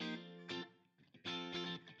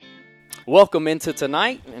Welcome into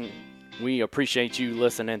tonight, and we appreciate you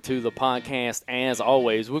listening to the podcast as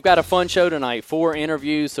always. We've got a fun show tonight, 4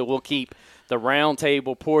 interviews, so we'll keep the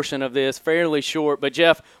roundtable portion of this fairly short. But,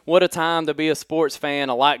 Jeff, what a time to be a sports fan.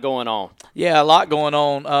 A lot going on. Yeah, a lot going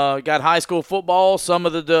on. Got high school football. Some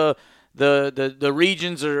of the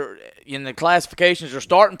regions are in the classifications are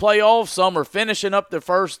starting playoffs. Some are finishing up their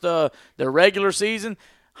first their regular season.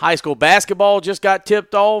 High school basketball just got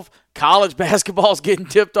tipped off. College basketball is getting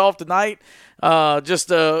tipped off tonight. Just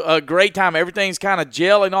a great time. Everything's kind of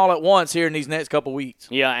gelling all at once here in these next couple weeks.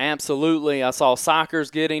 Yeah, absolutely. I saw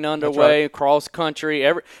soccer's getting underway, right. Cross country.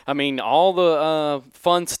 All the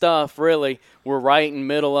fun stuff, really. We're right in the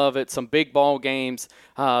middle of it. Some big ball games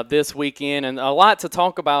this weekend, and a lot to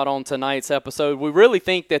talk about on tonight's episode. We really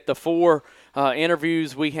think that the 4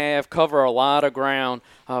 interviews we have cover a lot of ground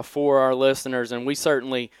for our listeners, and we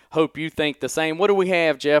certainly hope you think the same. What do we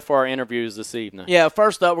have, Jeff, for our interviews this evening? Yeah,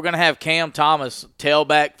 first up, we're going to have Cam Thomas,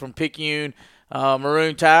 tailback from Picayune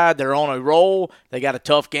Maroon Tide. They're on a roll. They got a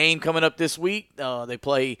tough game coming up this week. They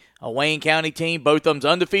play a Wayne County team. Both of them's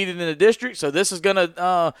undefeated in the district, so this is going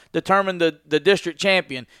to determine the district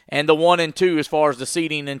champion and the 1 and 2 as far as the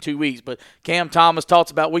seeding in 2 weeks. But Cam Thomas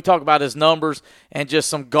we talk about his numbers and just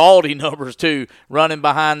some gaudy numbers too, running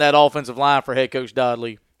behind that offensive line for head coach Dodd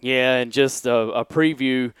Lee. Yeah, and just a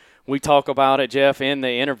preview. We talk about it, Jeff, in the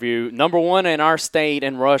interview. Number 1 in our state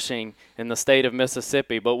in rushing in the state of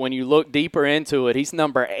Mississippi. But when you look deeper into it, he's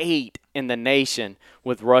number 8 in the nation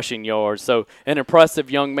with rushing yards. So an impressive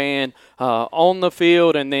young man on the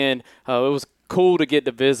field, and then it was cool to get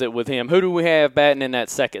to visit with him. Who do we have batting in that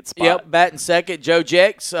second spot? Yep, batting second, Joe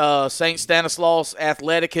Jex, St. Stanislaus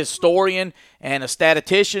athletic historian and a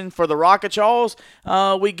statistician for the Rockachaws.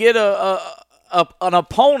 We get an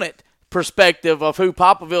opponent perspective of who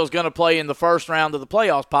Poplarville is going to play in the first round of the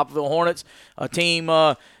playoffs. Poplarville Hornets, a team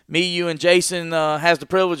you, and Jason has the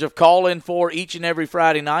privilege of calling for each and every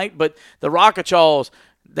Friday night. But the Rockachaws,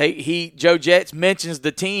 Joe Jets mentions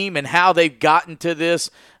the team and how they've gotten to this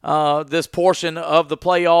portion of the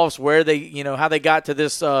playoffs, where how they got to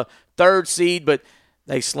this 3rd seed, but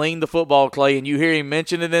they sling the football, Clay, and you hear him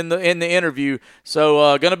mention it in the interview.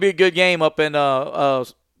 So going to be a good game up in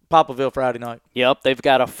Poplarville Friday night. Yep, they've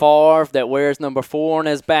got a Favre that wears number 4 on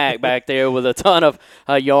his back there with a ton of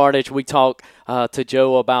yardage. We talked to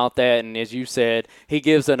Joe about that, and as you said, he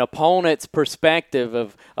gives an opponent's perspective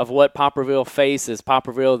of what Poplarville faces.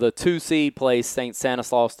 Poplarville, the 2 seed, plays St.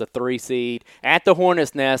 Stanislaus, the 3 seed, at the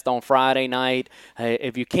Hornets' Nest on Friday night.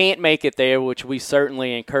 If you can't make it there, which we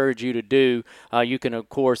certainly encourage you to do, you can, of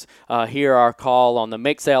course, hear our call on the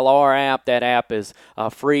MixLR app. That app is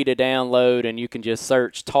free to download, and you can just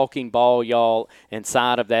search Talking Ball Y'all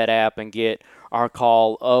inside of that app and get our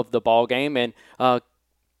call of the ball game. And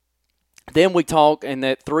then we talk in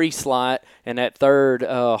that 3 slot and that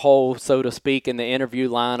 3rd hole, so to speak, in the interview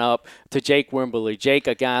lineup to Jake Wimberly. Jake,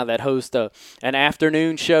 a guy that hosts an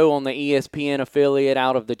afternoon show on the ESPN affiliate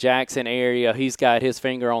out of the Jackson area. He's got his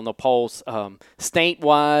finger on the pulse,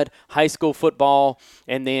 statewide, high school football,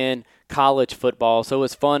 and then college football. So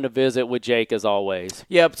it's fun to visit with Jake as always.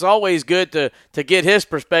 Yeah, it's always good to get his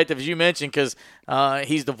perspective, as you mentioned, because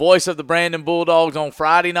he's the voice of the Brandon Bulldogs on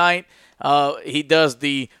Friday night. He does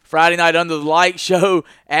the Friday Night Under the Light show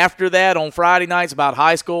after that on Friday nights about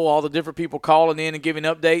high school, all the different people calling in and giving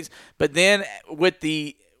updates. But then with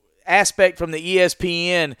the aspect from the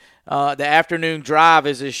ESPN, the Afternoon Drive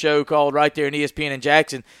is his show called right there in ESPN in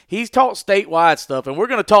Jackson. He's taught statewide stuff, and we're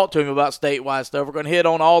going to talk to him about statewide stuff. We're going to hit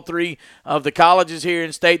on all 3 of the colleges here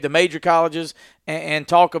in state, the major colleges, and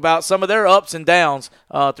talk about some of their ups and downs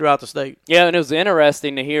throughout the state. Yeah, and it was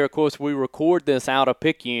interesting to hear. Of course, we record this out of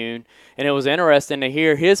Picayune, and it was interesting to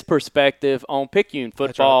hear his perspective on Picayune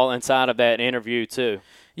football inside of that interview too.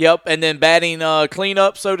 Yep, and then batting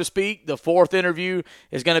cleanup, so to speak, the 4th interview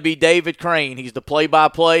is going to be David Crane. He's the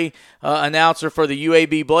play-by-play announcer for the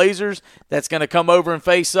UAB Blazers. That's going to come over and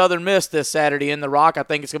face Southern Miss this Saturday in the Rock. I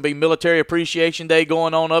think it's going to be Military Appreciation Day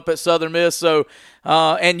going on up at Southern Miss. So,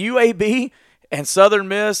 and UAB and Southern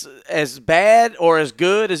Miss, as bad or as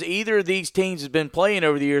good as either of these teams has been playing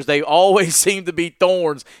over the years, they always seem to be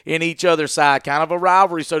thorns in each other's side. Kind of a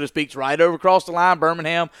rivalry, so to speak. It's right over across the line,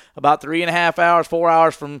 Birmingham, about 3.5 hours, 4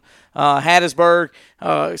 hours from Hattiesburg.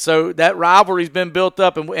 So that rivalry's been built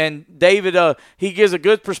up, and David, he gives a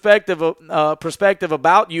good perspective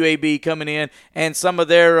about UAB coming in and some of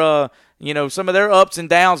their some of their ups and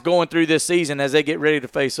downs going through this season as they get ready to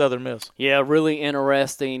face Southern Miss. Yeah, really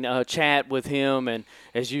interesting chat with him, and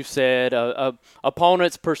as you said,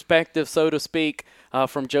 opponent's perspective, so to speak,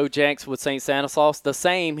 from Joe Jacks with St. Stanislaus. The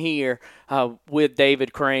same here with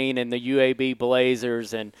David Crane and the UAB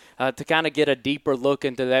Blazers, and to kind of get a deeper look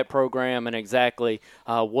into that program and exactly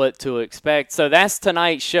what to expect. So that's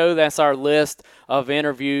tonight's show. That's our list of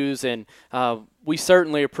interviews, and we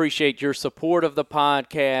certainly appreciate your support of the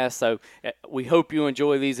podcast. So we hope you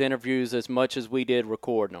enjoy these interviews as much as we did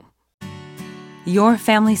recording them. Your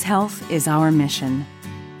family's health is our mission.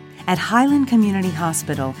 At Highland Community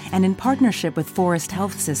Hospital and in partnership with Forest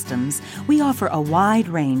Health Systems, we offer a wide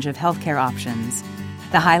range of healthcare options.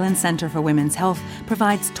 The Highland Center for Women's Health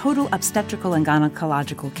provides total obstetrical and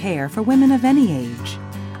gynecological care for women of any age.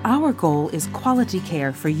 Our goal is quality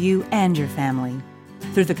care for you and your family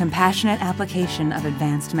through the compassionate application of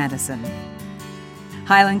advanced medicine.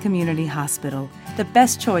 Highland Community Hospital, the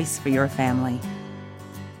best choice for your family.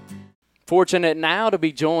 Fortunate now to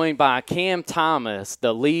be joined by Cam Thomas,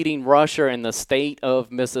 the leading rusher in the state of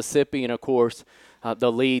Mississippi, and, of course,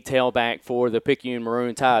 the lead tailback for the Picayune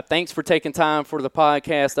Maroon Tide. Thanks for taking time for the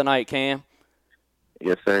podcast tonight, Cam.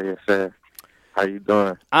 Yes, sir. Yes, sir. How you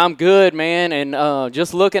doing? I'm good, man, and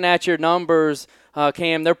just looking at your numbers,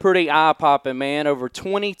 Cam, they're pretty eye-popping, man. Over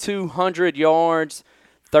 2,200 yards,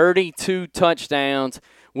 32 touchdowns.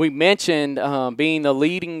 We mentioned being the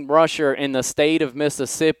leading rusher in the state of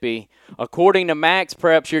Mississippi. According to Max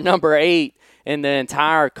Preps, you're number 8 in the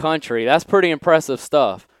entire country. That's pretty impressive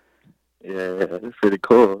stuff. Yeah, it's pretty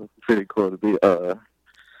cool. It's pretty cool to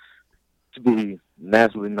be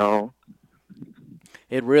nationally known.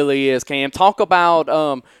 It really is, Cam. Talk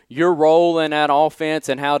about your role in that offense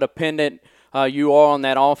and how dependent you are on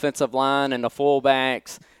that offensive line and the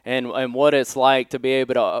fullbacks, and what it's like to be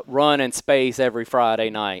able to run in space every Friday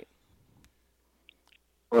night.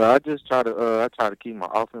 Well, I just try to keep my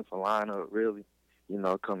offensive line up, really.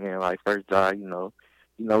 Come in like first drive,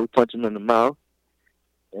 we punch them in the mouth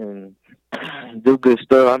and do good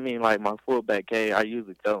stuff. I mean, like my fullback, K, I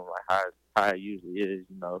usually tell him like how it usually is,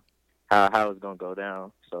 how it's gonna go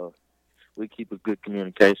down. So we keep a good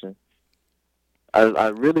communication. I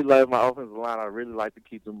really love my offensive line. I really like to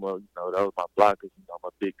keep them up. Those my blockers, my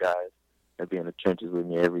big guys that be in the trenches with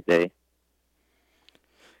me every day.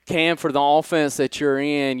 Cam, for the offense that you're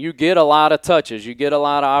in, you get a lot of touches. You get a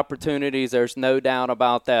lot of opportunities. There's no doubt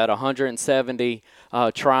about that. 170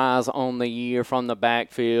 tries on the year from the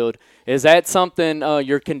backfield. Is that something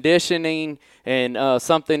you're conditioning and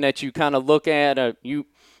something that you kind of look at?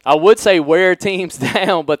 I would say wear teams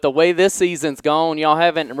down, but the way this season's gone, y'all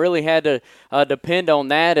haven't really had to depend on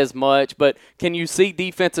that as much. But can you see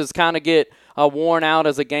defenses kind of get worn out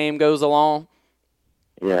as the game goes along?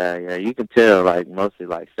 Yeah, you can tell, like, mostly,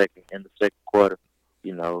 like, in the second quarter,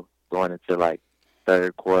 going into, like,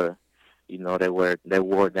 third quarter, they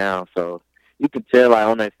wore down. So you can tell, like,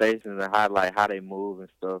 on their faces and how they move and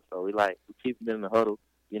stuff. So we keep them in the huddle,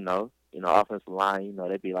 offensive line,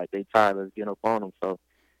 they be like, they tired, let's get up on them. So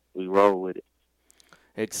we roll with it.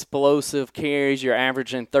 Explosive carries. You're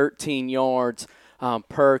averaging 13 yards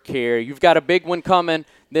per carry. You've got a big one coming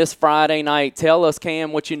this Friday night. Tell us,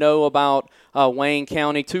 Cam, what you know about Wayne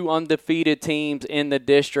County. 2 undefeated teams in the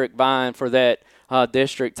district vying for that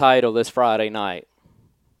district title this Friday night.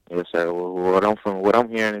 Yes, sir. Well, what I'm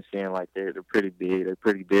hearing and seeing, like, they're pretty big. They're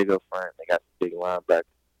pretty big up front. They got some big linebackers.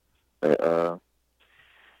 But,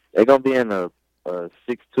 they're gonna be in a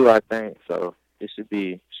 6-2, I think. So it should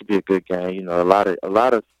be a good game. A lot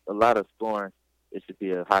of scoring. It should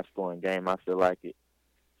be a high-scoring game. I feel like it.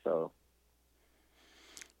 So,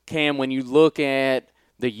 Cam, when you look at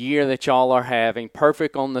the year that y'all are having,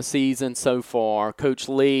 perfect on the season so far. Coach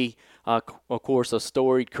Lee, of course, a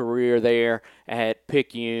storied career there at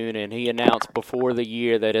Picayune, and he announced before the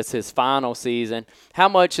year that it's his final season. How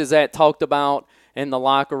much is that talked about in the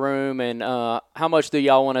locker room, and how much do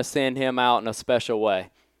y'all want to send him out in a special way?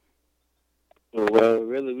 Well,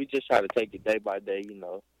 really, we just try to take it day by day,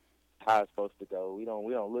 how it's supposed to go. We don't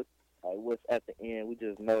look like what's at the end. We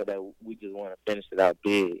just know that we just want to finish it out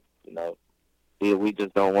big, We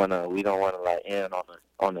just don't want to. We don't want to like end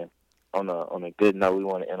on a good note. We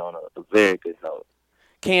want to end on a very good note.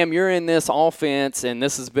 Cam, you're in this offense, and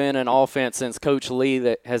this has been an offense since Coach Lee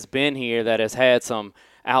that has been here that has had some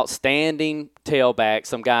outstanding tailbacks,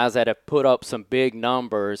 some guys that have put up some big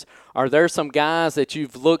numbers. Are there some guys that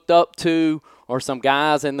you've looked up to, or some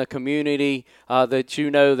guys in the community that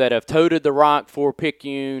that have toted the rock for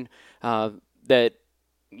Picayune that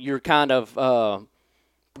you're kind of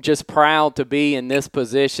just proud to be in this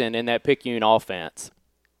position in that Picayune offense?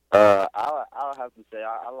 I'll have to say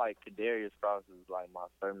I like Kadarius Cross is like my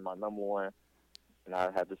number one, and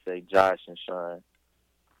I have to say Josh and Sean.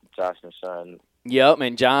 Josh and Sean. Yep,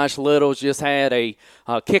 and Josh Little's just had a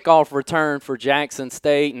kickoff return for Jackson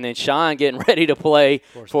State, and then Sean getting ready to play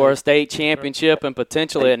for a state championship and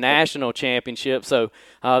potentially a national championship. So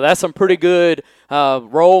that's some pretty good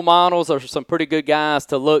role models or some pretty good guys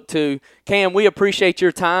to look to. Cam, we appreciate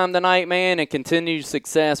your time tonight, man, and continued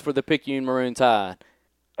success for the Picayune Maroon Tide.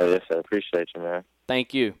 Oh, yes, I appreciate you, man.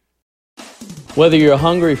 Thank you. Whether you're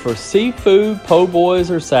hungry for seafood, po' boys,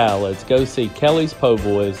 or salads, go see Kelly's Po'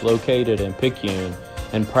 Boys, located in Picayune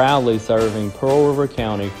and proudly serving Pearl River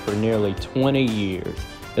County for nearly 20 years.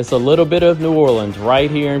 It's a little bit of New Orleans right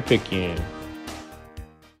here in Picayune.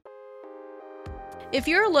 If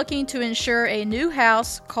you're looking to insure a new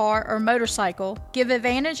house, car, or motorcycle, give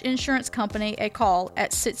Advantage Insurance Company a call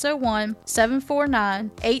at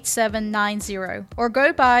 601-749-8790 or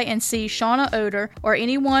go by and see Shauna Oder or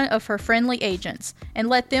any one of her friendly agents and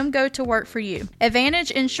let them go to work for you.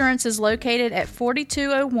 Advantage Insurance is located at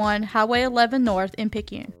 4201 Highway 11 North in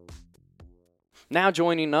Picayune. Now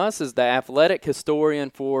joining us is the athletic historian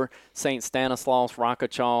for St. Stanislaus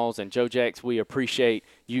Rockachals. And Joe Jacks, we appreciate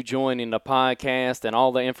you joining the podcast and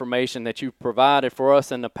all the information that you've provided for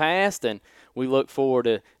us in the past, and we look forward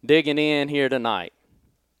to digging in here tonight.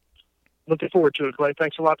 Looking forward to it, Clay.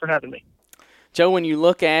 Thanks a lot for having me. Joe, when you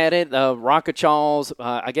look at it, Rockachals,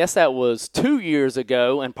 I guess that was 2 years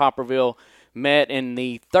ago, and Poplarville met in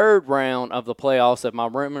the third round of the playoffs, if my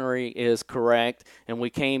memory is correct, and we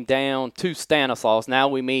came down to Stanislaus. Now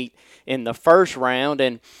we meet in the first round,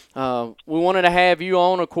 and we wanted to have you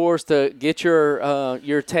on, of course, to get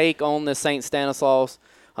your take on the St. Stanislaus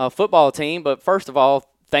football team. But first of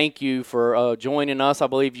all, thank you for joining us. I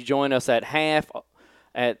believe you joined us at half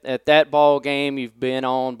at that ball game. You've been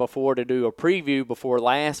on before to do a preview before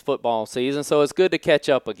last football season, so it's good to catch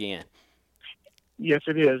up again. Yes,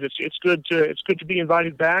 it is. It's good to be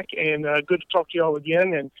invited back, and good to talk to you all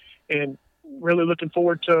again, and really looking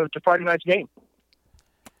forward to Friday night's game.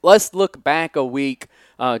 Let's look back a week,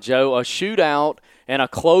 Joe. A shootout and a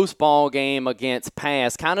close ball game against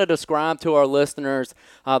Pass. Kind of describe to our listeners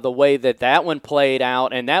the way that one played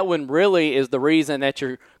out, and that one really is the reason that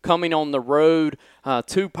you're coming on the road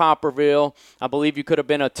to Poplarville. I believe you could have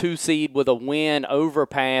been a 2 seed with a win over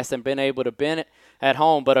Pass and been able to bend it at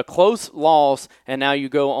home, but a close loss, and now you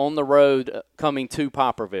go on the road coming to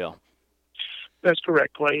Poplarville. That's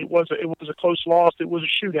correct, Clay. It was a close loss. It was a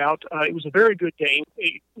shootout. It was a very good game.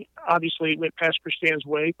 Obviously, it went past Christian's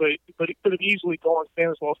way, but it could have easily gone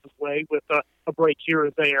Stanislaus's way with a break here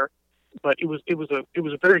or there. But it was a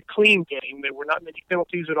very clean game. There were not many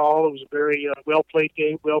penalties at all. It was a very well played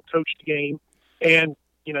game, well coached game, and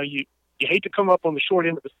you hate to come up on the short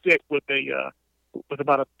end of the stick with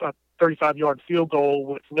about a 35-yard field goal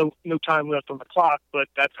with no time left on the clock, but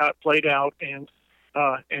that's how it played out, and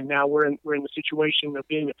now we're in the situation of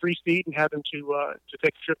being a 3 seed and having to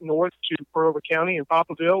take a trip north to Pearl River County and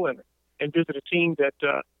Poplarville and visit a team that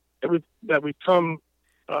we've come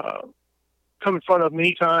in front of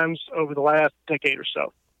many times over the last decade or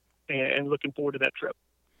so, and looking forward to that trip.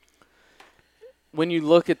 When you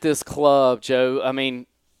look at this club, Joe, I mean,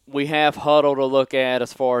 we have Huddle to look at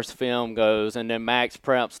as far as film goes, and then Max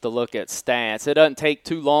Preps to look at stats. It doesn't take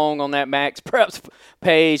too long on that Max Preps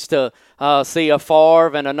page to see a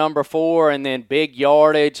Favre and a number 4 and then big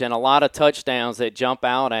yardage and a lot of touchdowns that jump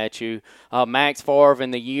out at you. Max Favre,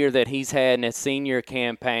 in the year that he's had in his senior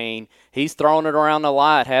campaign, he's thrown it around a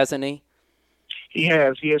lot, hasn't he? He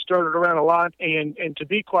has thrown it around a lot, and to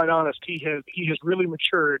be quite honest, he has really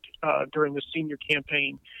matured during the senior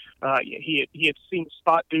campaign. He had seen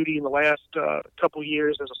spot duty in the last couple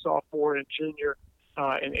years as a sophomore and junior,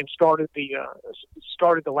 and started the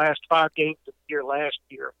last 5 games of the year last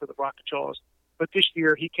year for the Rockachals. But this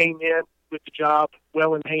year he came in with the job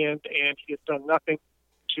well in hand, and he has done nothing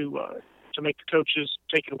to make the coaches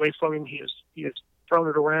take it away from him. He has thrown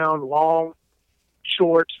it around long,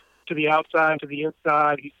 short, to the outside, to the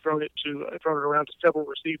inside. He's thrown it around to several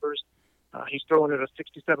receivers. He's throwing at a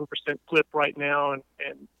 67% clip right now, and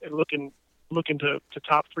looking to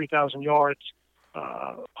top 3,000 yards,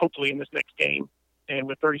 hopefully in this next game, and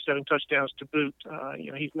with 37 touchdowns to boot.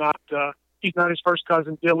 He's not his first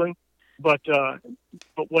cousin Dylan, but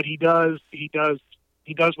what he does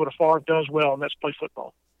what a Favre does well, and that's play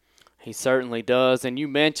football. He certainly does. And you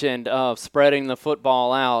mentioned spreading the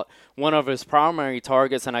football out. One of his primary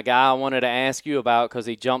targets, and a guy I wanted to ask you about because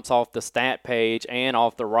he jumps off the stat page and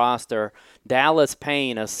off the roster, Dallas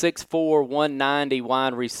Payne, a 6'4", 190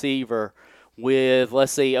 wide receiver with,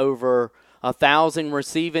 over 1,000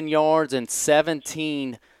 receiving yards and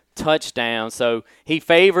 17 touchdowns. So he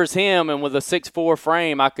favors him, and with a 6'4"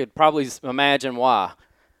 frame, I could probably imagine why.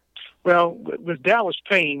 Well, with Dallas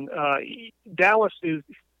Payne, Dallas is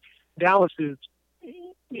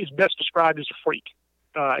best described as a freak.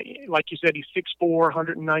 Like you said, he's 6'4",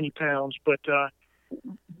 190 pounds. But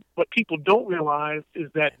what people don't realize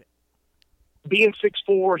is that being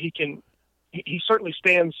 6'4", he certainly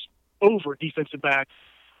stands over defensive backs.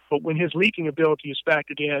 But when his leaping ability is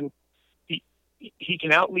factored in, he can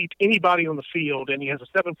outleap anybody on the field, and he has a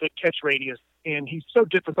 7-foot catch radius, and he's so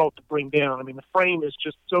difficult to bring down. I mean, the frame is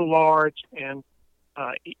just so large, and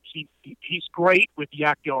he's great with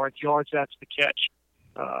yak yards after the catch.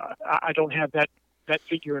 I don't have that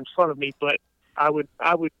figure in front of me, but I would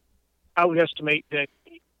estimate that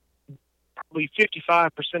probably 55%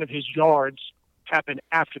 of his yards happen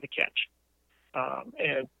after the catch,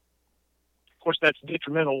 and of course that's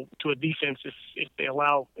detrimental to a defense if they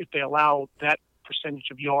allow that percentage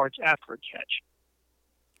of yards after a catch.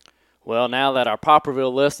 Well, now that our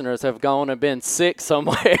Popperville listeners have gone and been sick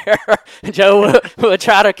somewhere, Joe will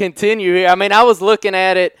try to continue here. I mean, I was looking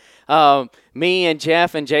at it. Me and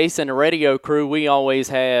Jeff and Jason, the radio crew, we always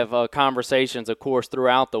have conversations, of course,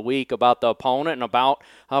 throughout the week about the opponent and about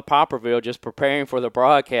Popperville, just preparing for the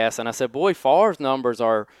broadcast. And I said, boy, Favre's numbers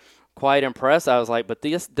are quite impressive. I was like, but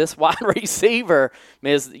this wide receiver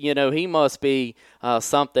is, he must be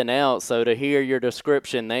something else. So to hear your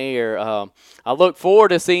description there, I look forward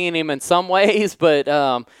to seeing him in some ways, but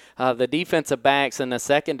the defensive backs and the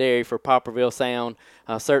secondary for Popperville sound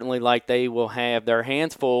certainly like they will have their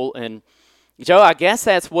hands full. And Joe, I guess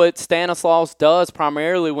that's what Stanislaus does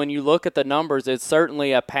primarily when you look at the numbers. It's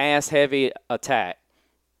certainly a pass-heavy attack.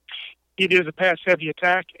 It is a pass-heavy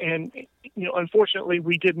attack, and unfortunately,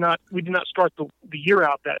 we did not start the year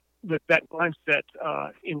out with that mindset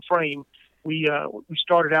in frame. We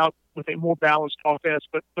started out with a more balanced offense,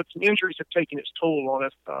 but some injuries have taken its toll on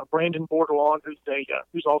us. Brandon Bordelon,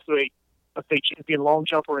 who's also a state champion long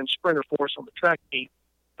jumper and sprinter for us on the track team,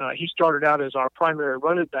 he started out as our primary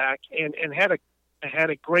running back and had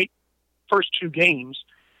a great first two games,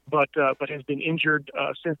 but has been injured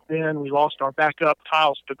since then. We lost our backup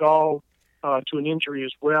Kyle Stegall to an injury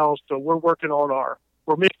as well. So we're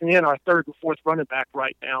mixing in our third and fourth running back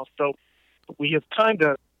right now. So we have kind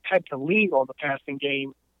of had to lean on the passing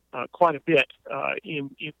game quite a bit in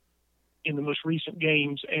the most recent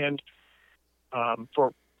games. And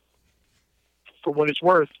for what it's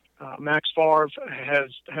worth, Max Favre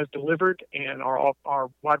has delivered, and our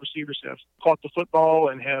wide receivers have caught the football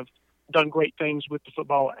and have done great things with the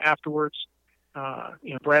football afterwards.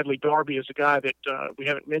 Bradley Darby is a guy that we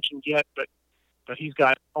haven't mentioned yet, but he's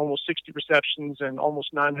got almost 60 receptions and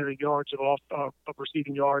almost 900 yards of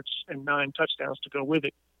receiving yards and 9 touchdowns to go with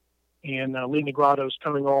it. And Lee Negrado's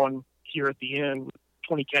coming on here at the end with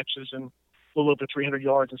 20 catches and a little over 300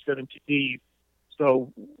 yards and 7 TDs.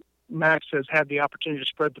 So Max has had the opportunity to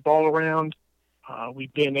spread the ball around.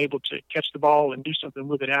 We've been able to catch the ball and do something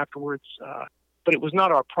with it afterwards. But it was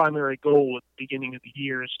not our primary goal at the beginning of the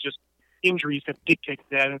year. It's just injuries have dictated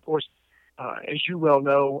that. And of course, as you well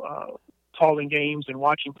know, calling games and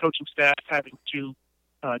watching coaching staff having to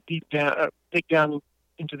dig down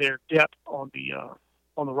into their depth on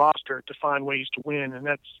the roster to find ways to win, and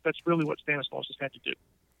that's really what Stanislaus has had to do.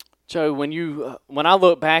 Joe, when I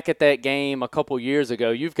look back at that game a couple years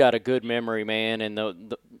ago, you've got a good memory, man, and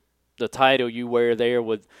the title you wear there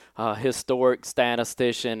with historic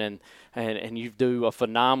statistician, and you do a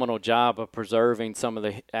phenomenal job of preserving some of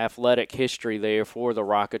the athletic history there for the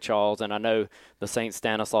Rocketchaws, and I know the St.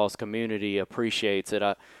 Stanislaus community appreciates it.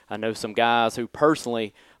 I know some guys who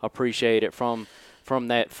personally appreciate it from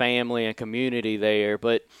that family and community there.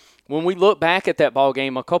 But when we look back at that ball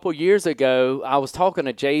game a couple years ago, I was talking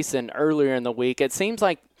to Jason earlier in the week. It seems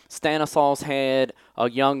like Stanislaus had a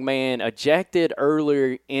young man ejected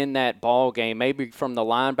earlier in that ball game, maybe from the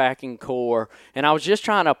linebacking core, and I was just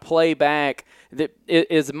trying to play back.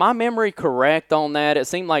 Is my memory correct on that? It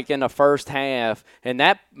seemed like in the first half, and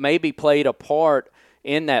that maybe played a part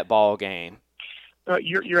in that ball game.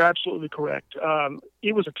 You're absolutely correct.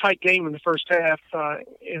 It was a tight game in the first half,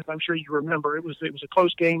 as I'm sure you remember. It was a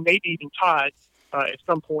close game, maybe even tied at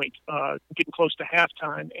some point, getting close to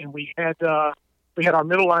halftime. And we had our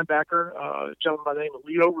middle linebacker, a gentleman by the name of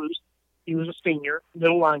Leo Roos. He was a senior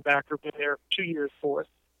middle linebacker, been there 2 years for us,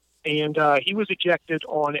 and he was ejected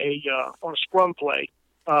on a scrum play.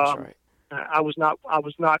 That's right. I was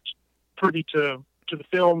not privy to the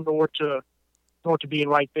film nor to being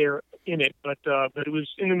right there in it, but it was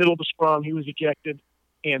in the middle of the scrum. He was ejected,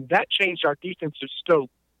 and that changed our defensive scope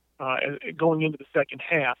going into the second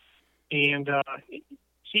half. And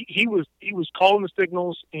he was calling the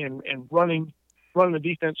signals and running the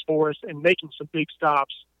defense for us and making some big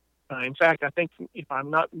stops. In fact, I think if I'm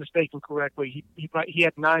not mistaken correctly, he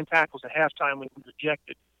had 9 tackles at halftime when he was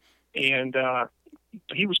ejected, and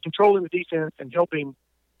he was controlling the defense and helping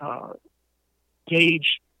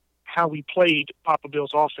gauge how we played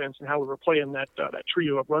Poplarville's offense and how we were playing that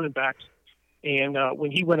trio of running backs. And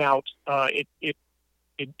when he went out, it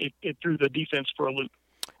threw the defense for a loop.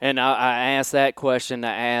 And I asked that question to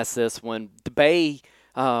ask this one. The Bay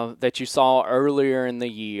that you saw earlier in the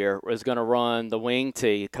year was going to run the wing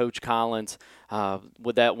tee, Coach Collins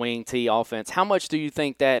with that wing tee offense. How much do you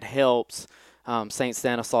think that helps St.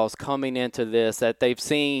 Stanislaus coming into this, that they've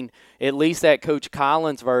seen at least that Coach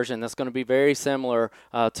Collins version that's going to be very similar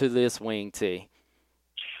to this wing tee?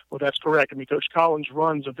 Well, that's correct. I mean, Coach Collins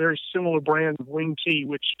runs a very similar brand of wing tee,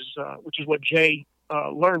 which is what Jay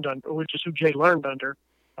learned under, which is who Jay learned under,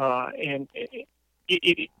 and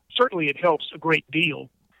it certainly helps a great deal.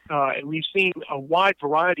 And we've seen a wide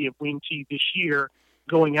variety of wing tee this year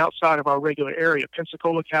going outside of our regular area.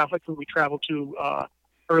 Pensacola Catholic, who we traveled to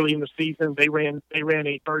early in the season, they ran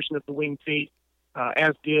a version of the wing tee,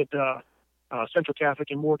 as did Central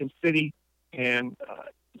Catholic in Morgan City, and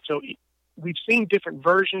so we've seen different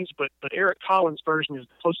versions, but Eric Collins' version is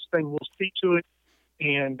the closest thing we'll see to it.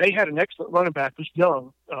 And they had an excellent running back who's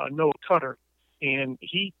young, Noah Cutter, and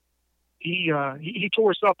he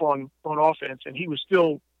tore us up on offense, and he was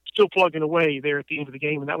still plugging away there at the end of the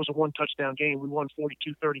game, and that was a 1-touchdown game. We won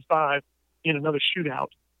 42-35 in another shootout.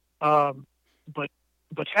 But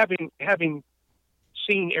having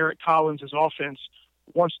seen Eric Collins' offense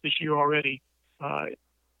once this year already,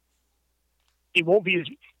 it won't be as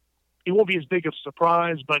big of a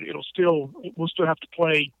surprise, but we'll still have to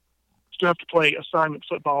play assignment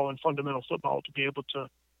football and fundamental football to be able to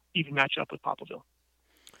even match up with Poplarville.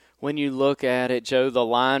 When you look at it, Joe, the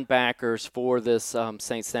linebackers for this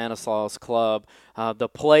St. Stanislaus club, the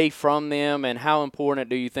play from them, and how important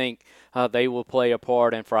do you think they will play a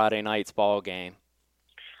part in Friday night's ball game?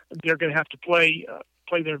 They're going to have to play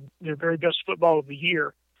their very best football of the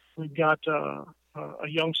year. We've got a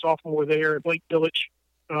young sophomore there, Blake Billich,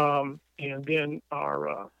 and then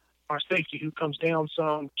our safety who comes down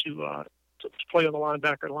some to play on the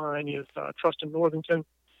linebacker line is Trustin Northington.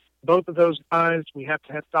 Both of those guys, we have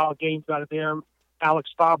to have solid games out of them.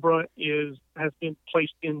 Alex Fabra has been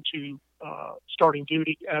placed into starting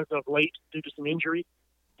duty as of late due to some injury,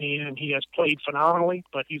 and he has played phenomenally,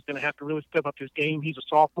 but he's going to have to really step up his game. He's a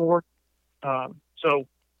sophomore. So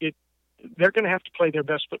they're going to have to play their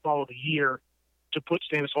best football of the year to put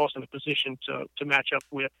Stanislaus in a position to match up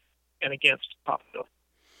with and against Poplarville.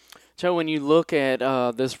 Joe, when you look at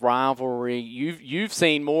this rivalry, you've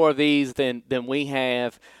seen more of these than we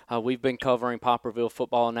have. We've been covering Poplarville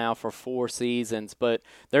football now for 4 seasons, but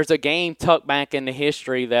there's a game tucked back into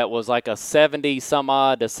history that was like a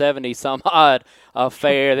 70-some-odd to 70-some-odd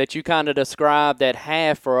affair that you kind of described at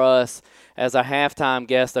half for us as a halftime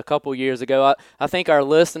guest a couple years ago. I think our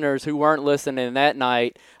listeners who weren't listening that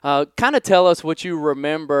night, kind of tell us what you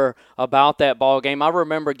remember about that ball game. I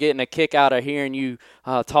remember getting a kick out of hearing you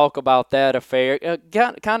talk about that affair.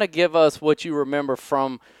 Kind of give us what you remember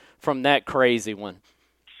from that crazy one.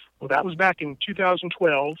 Well, that was back in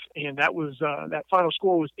 2012, and that was that final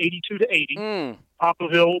score was 82-80.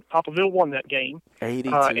 Poplarville won that game.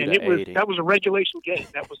 82-80. That was a regulation game.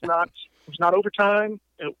 That was not overtime.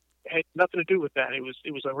 It had nothing to do with that. It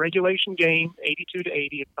was a regulation game, 82-80.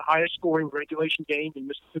 It's the highest scoring regulation game in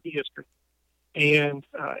Mississippi history, and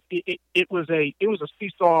it was a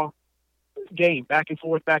seesaw game, back and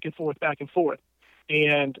forth, back and forth, back and forth,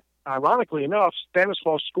 and ironically enough,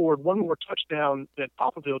 Stanislaus scored one more touchdown than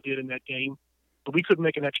Poplarville did in that game, but we couldn't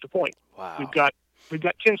make an extra point. Wow. We've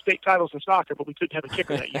got 10 state titles in soccer, but we couldn't have a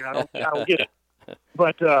kicker that year. I don't get it.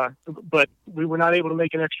 But we were not able to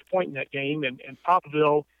make an extra point in that game, and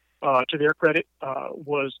Poplarville, to their credit,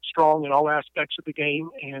 was strong in all aspects of the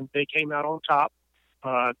game, and they came out on top.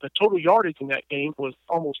 The total yardage in that game was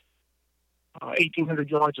almost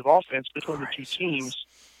 1,800 yards of offense between the two teams.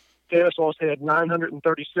 Stanislaus had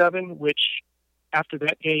 937, which after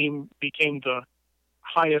that game became the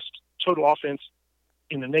highest total offense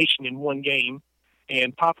in the nation in one game.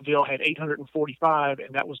 And Poplarville had 845,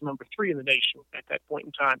 and that was number 3 in the nation at that point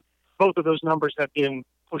in time. Both of those numbers have been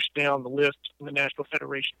pushed down the list in the National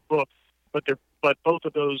Federation book, but both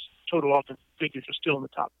of those total offense figures are still in the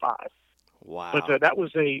top 5. Wow! But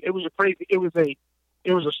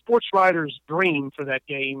it was a sports writer's dream for that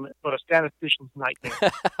game, but a statistician's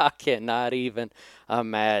nightmare. I cannot even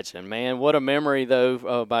imagine, man. What a memory,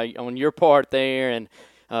 though, on your part there, and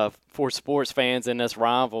for sports fans in this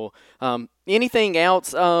rival. Anything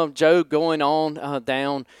else, Joe, going on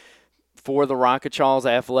down for the Rocket Chaws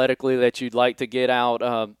athletically that you'd like to get out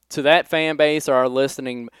to that fan base or our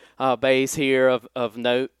listening base here of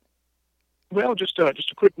note? Well, just a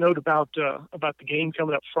quick note about the game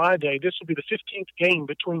coming up Friday. This will be the 15th game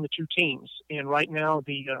between the two teams, and right now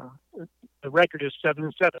the record is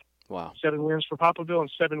 7-7. Wow! 7 wins for Poplarville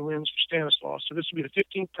and 7 wins for Stanislaus. So this will be the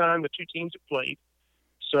 15th time the two teams have played.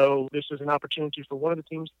 So this is an opportunity for one of the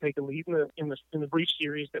teams to take a lead in the brief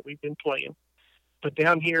series that we've been playing. But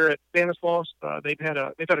down here at Stanislaus, they've had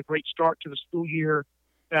a great start to the school year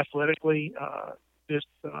athletically. This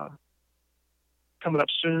coming up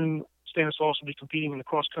soon. Stanislaus will be competing in the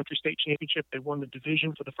cross-country state championship. They won the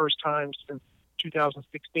division for the first time since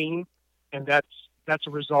 2016, and that's a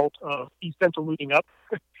result of East Central moving up.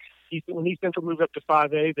 When East Central moved up to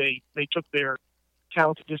 5A, they took their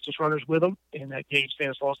talented distance runners with them, and that gave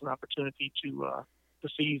Stanislaus an opportunity to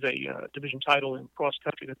seize a division title in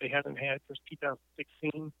cross-country that they haven't had since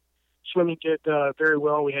 2016. Swimming did very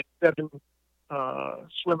well. We had 7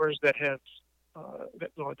 swimmers that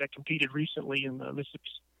competed recently in the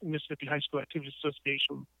Mississippi High School Activities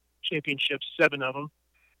Association Championships, 7 of them,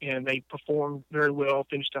 and they performed very well,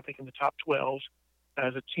 finished, I think, in the top 12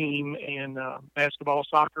 as a team, and basketball,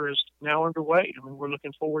 soccer is now underway. I mean, we're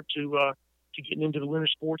looking forward to getting into the winter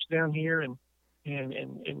sports down here and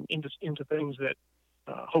into things that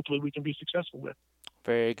hopefully we can be successful with.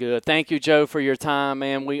 Very good. Thank you, Joe, for your time,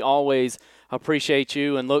 man. We always appreciate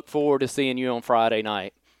you and look forward to seeing you on Friday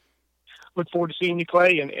night. Look forward to seeing you,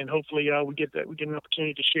 Clay, and hopefully we get an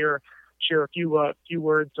opportunity to share a few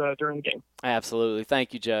words during the game. Absolutely.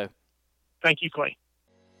 Thank you, Joe. Thank you, Clay.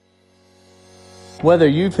 Whether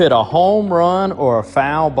you've hit a home run or a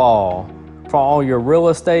foul ball, for all your real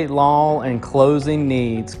estate law and closing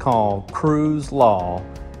needs, call Cruz Law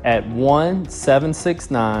at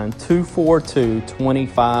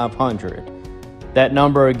 1-769-242-2500. That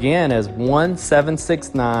number again is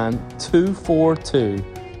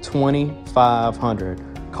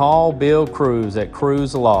 1-769-242-2500. Call Bill Cruz at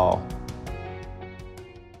Cruz Law.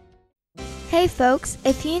 Hey folks,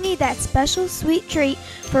 if you need that special sweet treat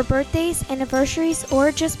for birthdays, anniversaries,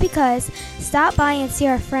 or just because, stop by and see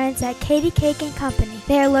our friends at Katie Cake & Company.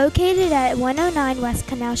 They are located at 109 West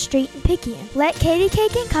Canal Street in Picayune. Let Katie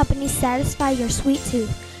Cake & Company satisfy your sweet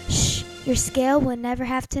tooth. Shh, your scale will never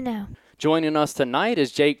have to know. Joining us tonight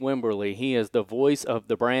is Jake Wimberly. He is the voice of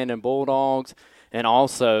the Brandon Bulldogs and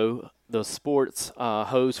also the sports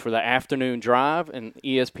host for the Afternoon Drive and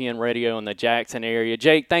ESPN Radio in the Jackson area.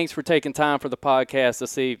 Jake, thanks for taking time for the podcast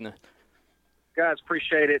this evening. Guys,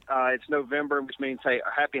 appreciate it. It's November, which means, hey,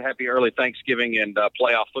 happy early Thanksgiving, and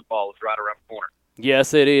playoff football is right around the corner.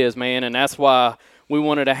 Yes, it is, man, and that's why we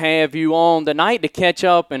wanted to have you on tonight to catch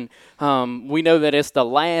up, and we know that it's the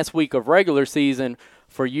last week of regular season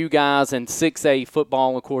for you guys in 6A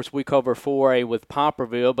football. Of course, we cover 4A with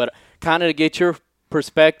Poplarville, but kind of to get your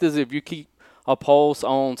perspectives, if you keep a pulse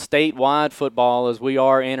on statewide football as we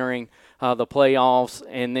are entering the playoffs,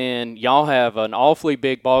 and then y'all have an awfully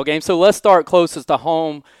big ball game. So let's start closest to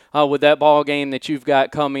home with that ball game that you've got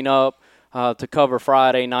coming up to cover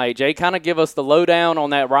Friday night. Jay, kind of give us the lowdown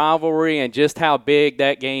on that rivalry and just how big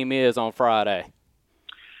that game is on Friday.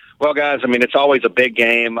 Well, guys, I mean, it's always a big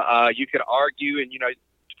game. You could argue, and,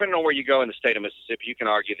 depending on where you go in the state of Mississippi, you can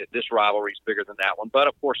argue that this rivalry is bigger than that one. But,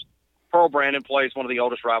 of course, Pearl Brandon plays one of the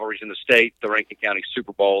oldest rivalries in the state, the Rankin County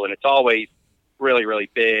Super Bowl, and it's always really, really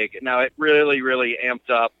big. Now, it really, really amped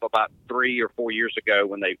up about 3 or 4 years ago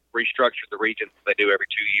when they restructured the regions they do every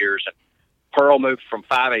 2 years. And Pearl moved from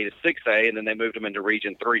 5A to 6A, and then they moved them into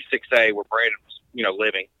Region 3, 6A, where Brandon was,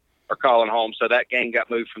 living or calling home. So that game got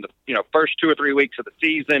moved from the, first 2 or 3 weeks of the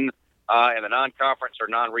season and the non-conference or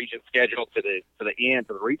non-region schedule to the end,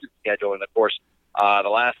 to the region schedule. And, of course, the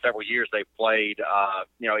last several years they've played,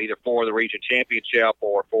 either for the region championship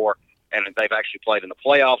and they've actually played in the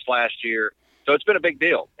playoffs last year. So it's been a big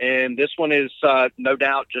deal. And this one is no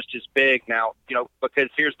doubt just as big now, because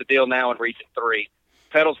here's the deal now in Region 3.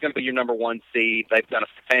 Petal's going to be your number 1 seed. They've done a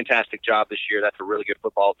fantastic job this year. That's a really good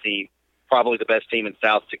football team, probably the best team in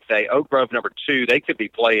South 6A. Oak Grove, number 2, they could be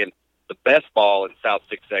playing the best ball in South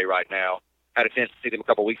 6A right now. Had a chance to see them a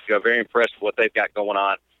couple weeks ago. Very impressed with what they've got going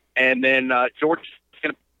on. And then Georgia's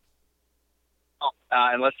going to,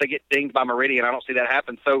 unless they get dinged by Meridian, I don't see that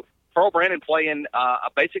happen. So Pearl Brandon playing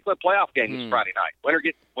basically a playoff game this Friday night.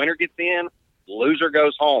 Winner gets in, loser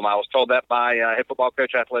goes home. I was told that by head football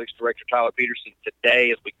coach, athletics director Tyler Peterson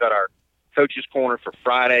today as we cut our coach's corner for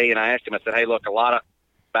Friday. And I asked him, I said, hey, look, a lot of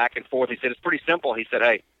back and forth. He said, it's pretty simple. He said,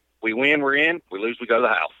 hey, we win, we're in. We lose, we go to the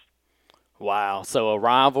house. Wow, so a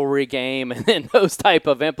rivalry game and then those type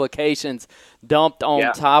of implications dumped on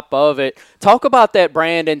top of it. Talk about that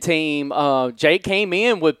Brandon team. Jake came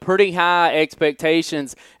in with pretty high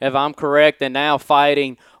expectations, if I'm correct, and now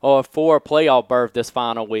fighting for a playoff berth this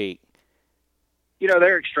final week. You know,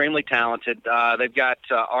 they're extremely talented. They've got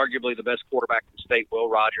arguably the best quarterback in the state, Will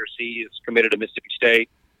Rogers. He is committed to Mississippi State,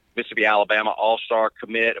 Mississippi, Alabama, all-star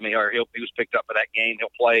commit. I mean, he was picked up for that game. He'll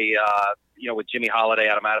play, with Jimmy Holiday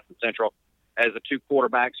out of Madison Central as the two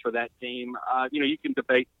quarterbacks for that team. You can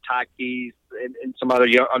debate Ty Keys and some other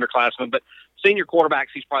underclassmen, but senior quarterbacks,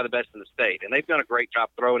 he's probably the best in the state. And they've done a great job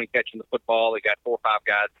throwing and catching the football. They got 4 or 5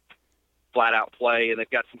 guys flat-out play, and they've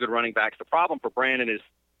got some good running backs. The problem for Brandon is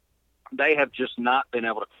they have just not been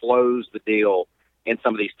able to close the deal in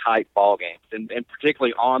some of these tight ball games, and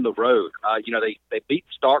particularly on the road. They beat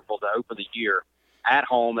Starkville to open the year. At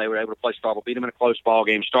home, they were able to play Starkville, beat them in a close ball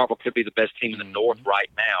game. Starkville could be the best team in the North right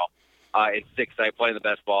now. In 6A, playing the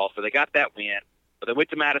best ball. So they got that win. But they went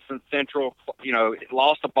to Madison Central,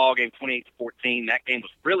 lost the ball game 28-14. That game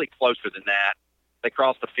was really closer than that. They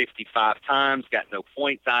crossed the 55 times, got no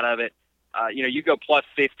points out of it. You go plus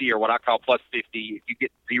 50 or what I call plus 50. If you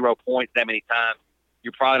get 0 points that many times,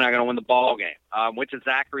 you're probably not going to win the ball game. Went to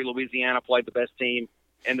Zachary, Louisiana, played the best team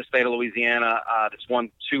in the state of Louisiana. That's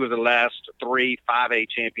won 2 of the last 3 5A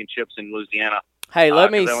championships in Louisiana. Hey,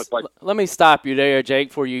 let me stop you there, Jake,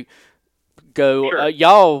 before you go. Sure.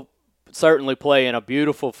 Y'all certainly play in a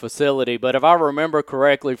beautiful facility, but if I remember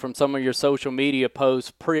correctly from some of your social media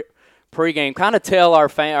posts pregame, kind of tell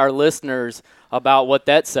our listeners about what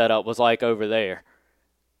that setup was like over there.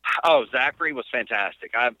 Oh, Zachary was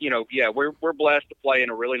fantastic. We're blessed to play in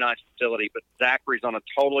a really nice facility, but Zachary's on a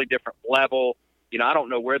totally different level. I don't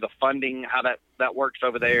know where the funding, how that works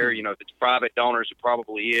over there. If it's private donors, it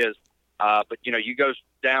probably is. But you go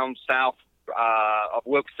down south of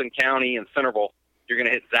Wilkinson County and Centerville, you're going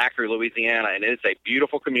to hit Zachary, Louisiana, and it's a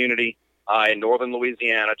beautiful community in northern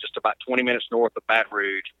Louisiana, just about 20 minutes north of Baton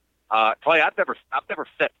Rouge. Clay, I've never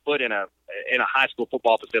set foot in a high school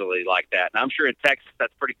football facility like that. And I'm sure in Texas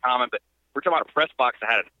that's pretty common, but we're talking about a press box that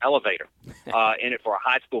had an elevator in it for a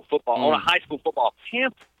high school football on a high school football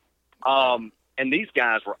campus. And these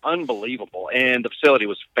guys were unbelievable, and the facility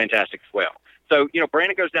was fantastic as well. So,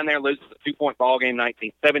 Brandon goes down there and loses a 2-point ball game,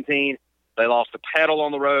 19-17. They lost to Petal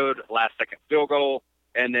on the road, last-second field goal,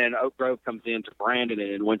 and then Oak Grove comes in to Brandon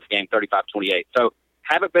and wins the game 35-28. So,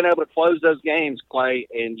 haven't been able to close those games, Clay,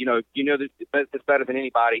 and you know that it's better than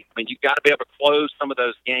anybody. I mean, you've got to be able to close some of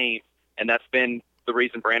those games, and that's been the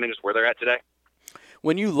reason Brandon is where they're at today.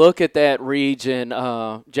 When you look at that region,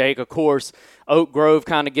 Jake, of course, Oak Grove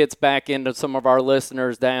kind of gets back into some of our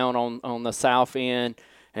listeners down on the south end,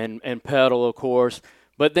 and Petal, of course.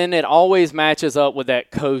 But then it always matches up with that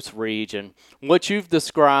coast region. What you've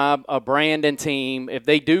described, a Brandon team, if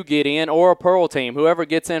they do get in, or a Pearl team, whoever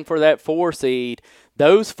gets in for that 4 seed,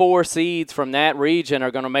 those 4 seeds from that region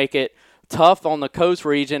are going to make it tough on the coast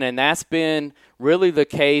region, and that's been really the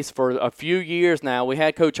case for a few years now. We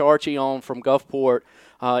had Coach Archie on from Gulfport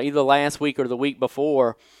either last week or the week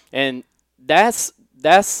before, and that's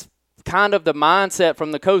kind of the mindset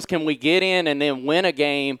from the coast. Can we get in and then win a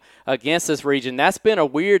game against this region? That's been a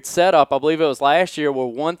weird setup. I believe it was last year where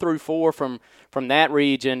 1 through 4 from that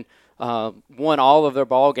region won all of their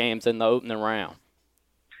ball games in the opening round.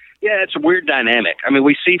 Yeah, it's a weird dynamic. I mean,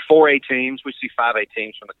 we see 4A teams, we see 5A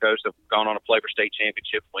teams from the coast that have gone on to play for state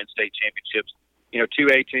championships, win state championships,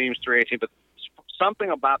 2A teams, 3A teams, but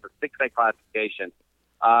something about the 6A classification.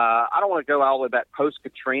 I don't want to go all the way back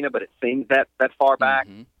post-Katrina, but it seems that far back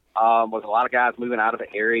with a lot of guys moving out of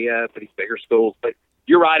the area to these bigger schools. But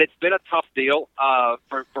you're right, it's been a tough deal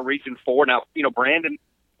for Region 4. Now, Brandon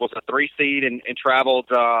was a 3 seed and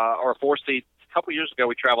traveled, or a 4 seed. A couple years ago,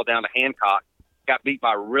 we traveled down to Hancock. Got beat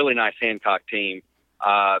by a really nice Hancock team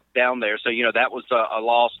down there. So, that was a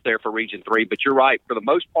loss there for Region 3. But you're right. For the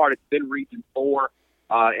most part, it's been Region 4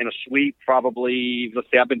 in a sweep probably. Let's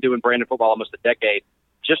see, I've been doing Brandon football almost a decade.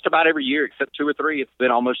 Just about every year except 2 or 3, it's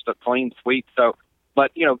been almost a clean sweep. So,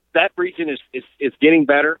 but, that region is getting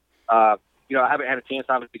better. I haven't had a chance,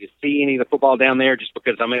 obviously, to see any of the football down there just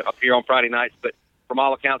because I'm up here on Friday nights. But from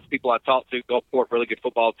all accounts, people I talked to, Gulfport, really good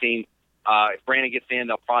football team. If Brandon gets in,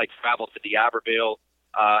 they'll probably travel to D'Iberville.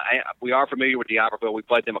 We are familiar with D'Iberville. We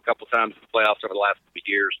played them a couple times in the playoffs over the last couple of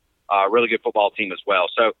years. Really good football team as well.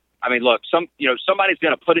 So, I mean, look, somebody's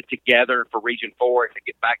going to put it together for Region 4 to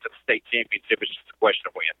get back to the state championship. It's just a question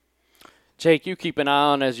of when. Jake, you keep an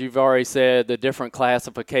eye on, as you've already said, the different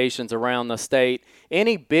classifications around the state.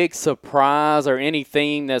 Any big surprise or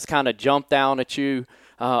anything that's kind of jumped out at you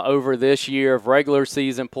over this year of regular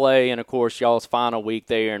season play and, of course, y'all's final week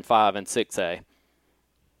there in 5 and 6A?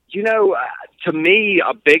 To me,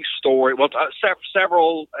 a big story. Well,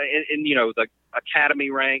 several in the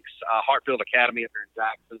academy ranks. Hartfield Academy up here in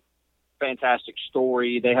Jackson, fantastic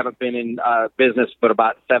story. They haven't been in business but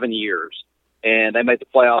about 7 years, and they made the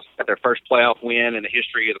playoffs. Got their first playoff win in the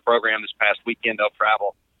history of the program this past weekend. They'll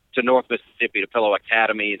travel to North Mississippi to Pillow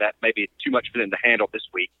Academy. That may be too much for them to handle this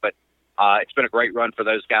week, but it's been a great run for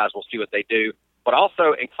those guys. We'll see what they do. But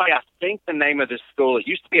also, and Clay, I think the name of this school, it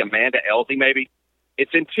used to be Amanda Elsie, maybe.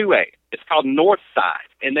 It's in 2A. It's called Northside,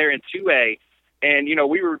 and they're in 2A. And,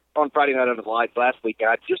 we were on Friday Night Under the Lights last week, and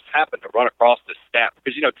I just happened to run across this stat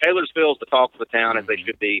because, Taylorsville's the talk of the town, as they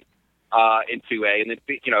should be in 2A. And then,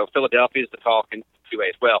 Philadelphia's the talk in 2A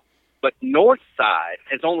as well. But Northside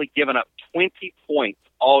has only given up 20 points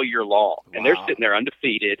all year long, and they're sitting there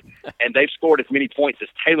undefeated, and they've scored as many points as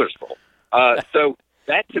Taylorsville. So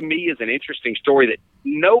that, to me, is an interesting story that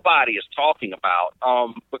nobody is talking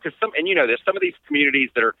about because there's some of these communities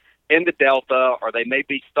that are in the Delta, or they may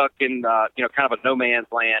be stuck in kind of a no man's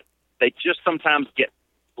land. They just sometimes get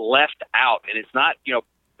left out, and it's not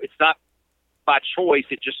by choice.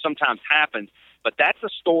 It just sometimes happens. But that's a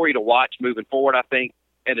story to watch moving forward, I think.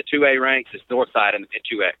 And the 2A ranks is Northside in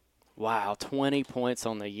 2A. Wow, 20 points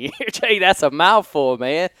on the year. Jay, that's a mouthful,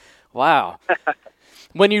 man. Wow.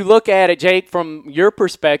 When you look at it, Jake, from your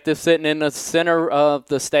perspective, sitting in the center of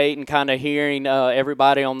the state and kind of hearing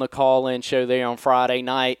everybody on the call-in show there on Friday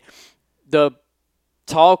night, the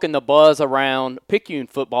talk and the buzz around Picayune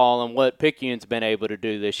football and what Picayune's been able to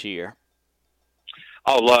do this year.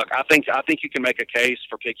 Oh, look, I think you can make a case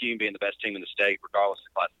for Picayune being the best team in the state, regardless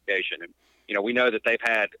of classification. And we know that they've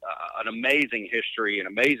had an amazing history, an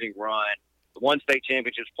amazing run. Won state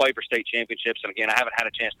championships, played for state championships, and again, I haven't had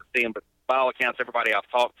a chance to see them, but by all accounts, everybody I've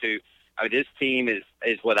talked to, this team is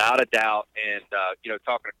without a doubt. And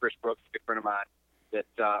talking to Chris Brooks, a good friend of mine, that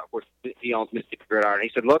of course he owns Mississippi Gridiron,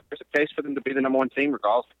 he said, "Look, there's a case for them to be the number one team,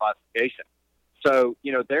 regardless of classification." So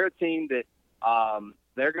they're a team that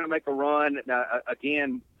they're going to make a run. Now,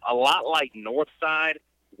 again, a lot like Northside,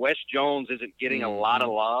 West Jones isn't getting a lot of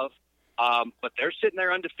love. But they're sitting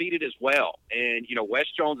there undefeated as well. And,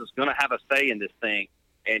 West Jones is going to have a say in this thing.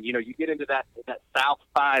 And, you get into that South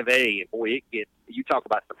 5A, and, boy, you talk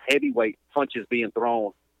about some heavyweight punches being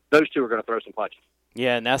thrown. Those two are going to throw some punches.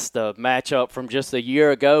 Yeah, and that's the matchup from just a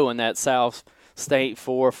year ago in that South State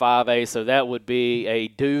 4-5A. So that would be a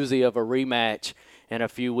doozy of a rematch in a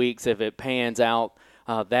few weeks if it pans out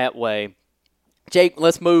that way. Jake,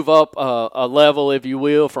 let's move up a level, if you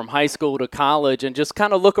will, from high school to college and just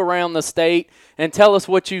kind of look around the state and tell us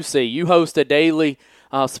what you see. You host a daily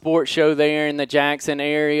sports show there in the Jackson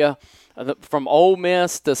area. From Ole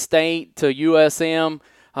Miss to State to USM,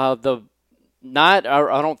 I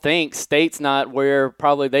don't think State's not where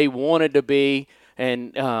probably they wanted to be,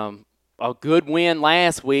 and a good win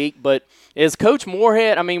last week. But is Coach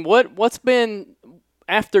Moorhead, what's been –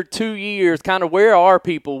 after 2 years, kind of where are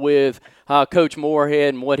people with Coach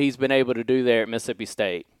Moorhead and what he's been able to do there at Mississippi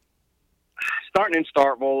State? Starting in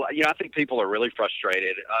Starkville, I think people are really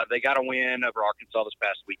frustrated. They got a win over Arkansas this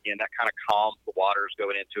past weekend. That kind of calmed the waters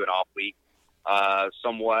going into an off week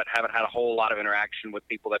somewhat. Haven't had a whole lot of interaction with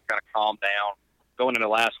people. That kind of calmed down. Going into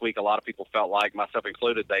last week, a lot of people felt like, myself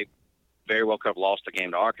included, they very well could have lost the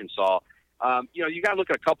game to Arkansas. You got to look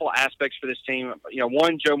at a couple aspects for this team.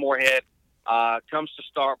 One, Joe Moorhead comes to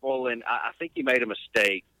Starkville, and I think he made a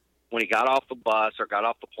mistake when he got off the bus or got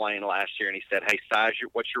off the plane last year, and he said, "Hey,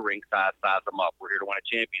 what's your ring size? Size them up. We're here to win a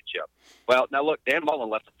championship." Well, now look, Dan Mullen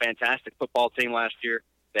left a fantastic football team last year.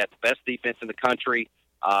 They had the best defense in the country,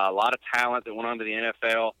 a lot of talent that went on to the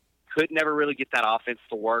NFL. Could never really get that offense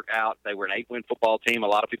to work out. They were an 8-win football team. A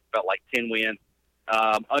lot of people felt like 10 wins,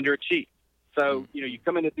 underachieved. So, you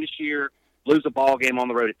come into this year, lose a ball game on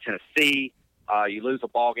the road at Tennessee. You lose a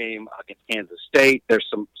ball game against Kansas State. There's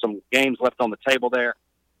some games left on the table there.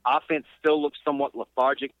 Offense still looks somewhat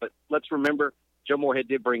lethargic, but let's remember Joe Moorhead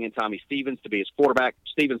did bring in Tommy Stevens to be his quarterback.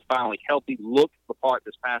 Stevens finally healthy, looked the part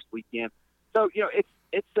this past weekend. So,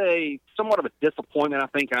 it's a somewhat of a disappointment, I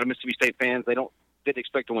think, out of Mississippi State fans. They didn't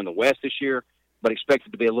expect to win the West this year, but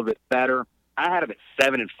expected to be a little bit better. I had them at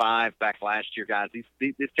 7-5 back last year, guys. This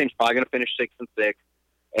team's probably going to finish 6-6.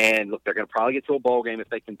 And look, they're going to probably get to a bowl game if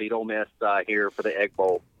they can beat Ole Miss here for the Egg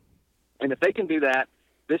Bowl. And if they can do that,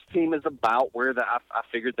 this team is about where I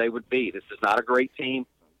figured they would be. This is not a great team.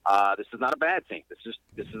 This is not a bad team. This is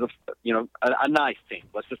a nice team.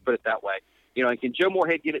 Let's just put it that way. And can Joe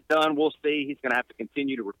Moorhead get it done? We'll see. He's going to have to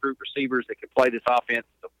continue to recruit receivers that can play this offense,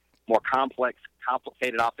 the more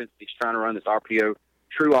complicated offense he's trying to run, this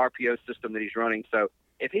true RPO system that he's running. So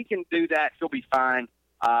if he can do that, he'll be fine.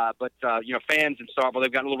 But fans in Starkville,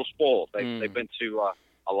 they've gotten a little spoiled. They've been to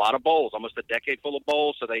a lot of bowls, almost a decade full of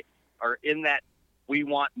bowls, so they are in that we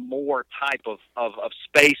want more type of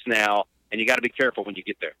space now, and you got to be careful when you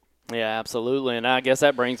get there. Yeah, absolutely. And I guess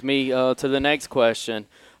that brings me to the next question.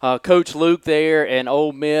 Coach Luke there and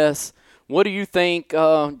Ole Miss, what do you think,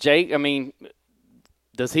 Jake? I mean,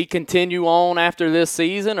 does he continue on after this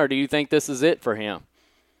season, or do you think this is it for him?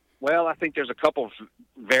 Well, I think there's a couple of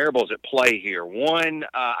variables at play here. One,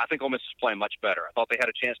 I think Ole Miss is playing much better. I thought they had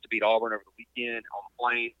a chance to beat Auburn over the weekend on the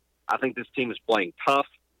plane. I think this team is playing tough.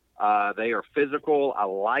 They are physical. I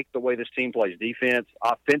like the way this team plays defense.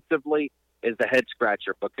 Offensively is the head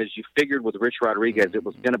scratcher because you figured with Rich Rodriguez it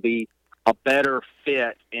was going to be a better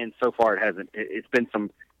fit, and so far it hasn't. It's been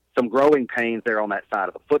some growing pains there on that side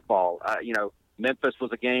of the football. Memphis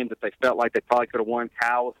was a game that they felt like they probably could have won.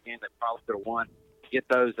 Cal was a game they probably could have won. Get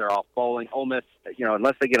those, they're all falling. Ole Miss,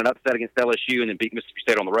 unless they get an upset against LSU and then beat Mississippi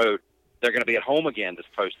State on the road, they're going to be at home again this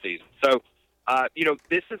postseason. So,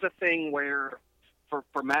 this is a thing where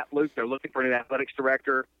for Matt Luke, they're looking for a new athletics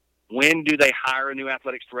director. When do they hire a new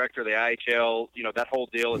athletics director? The IHL, that whole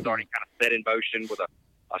deal is already kind of set in motion with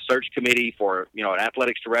a search committee for, an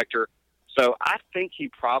athletics director. So I think he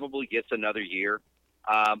probably gets another year.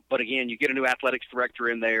 But again, you get a new athletics director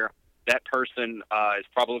in there. That person is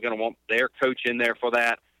probably going to want their coach in there for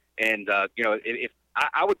that. And, if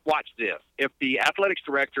I would watch this. If the athletics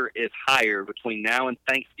director is hired between now and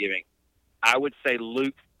Thanksgiving, I would say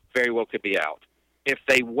Luke very well could be out. If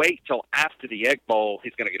they wait till after the Egg Bowl,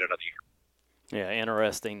 he's going to get another year. Yeah,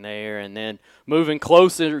 interesting there. And then moving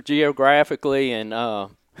closer geographically and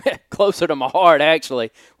closer to my heart,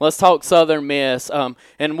 actually, let's talk Southern Miss.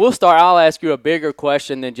 And we'll start. I'll ask you a bigger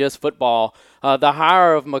question than just football. The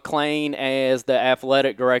hire of McClain as the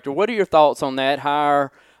athletic director, what are your thoughts on that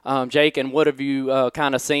hire, Jake, and what have you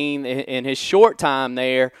kind of seen in his short time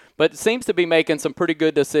there? But it seems to be making some pretty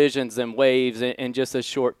good decisions and waves in just a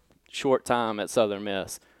short time at Southern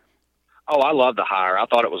Miss. Oh, I love the hire. I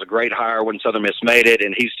thought it was a great hire when Southern Miss made it,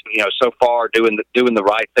 and he's so far doing the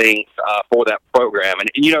right things for that program. And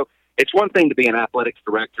it's one thing to be an athletics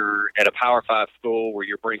director at a Power 5 school where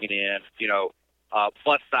you're bringing in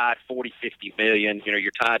plus side 40, 50 million.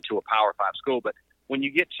 You're tied to a Power 5 school, but when you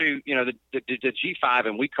get to the G5,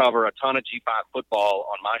 and we cover a ton of G5 football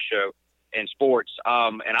on my show and sports,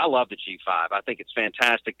 and I love the G5. I think it's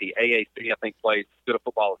fantastic. The AAC, I think, plays as good a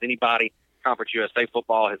football as anybody. Conference USA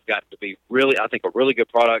football has got to be really, I think, a really good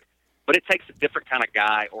product. But it takes a different kind of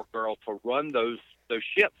guy or girl to run those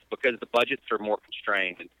ships because the budgets are more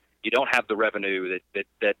constrained, and you don't have the revenue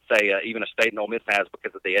that say even a state and Ole Miss has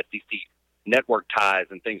because of the SEC network ties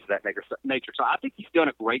and things of that nature. So I think he's done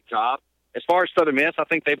a great job. As far as Southern Miss, I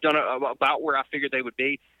think they've done about where I figured they would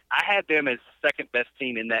be. I had them as second best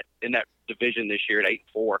team in that division this year at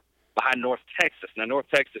 8-4, behind North Texas. Now North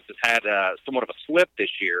Texas has had somewhat of a slip this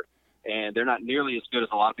year, and they're not nearly as good as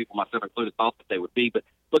a lot of people, myself included, thought that they would be. But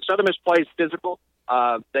look, Southern Miss plays physical.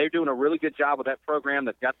 They're doing a really good job with that program.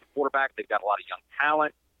 They've got the quarterback. They've got a lot of young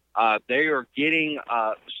talent. They are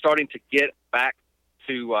starting to get back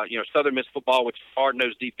to Southern Miss football, which is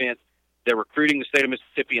hard-nosed defense. They're recruiting the state of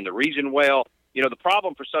Mississippi and the region well. The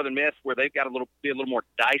problem for Southern Miss, where they've got to be a little more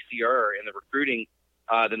dicier in the recruiting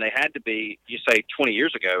than they had to be, 20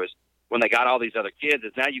 years ago, is when they got all these other kids,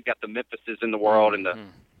 is now you've got the Memphises in the world and the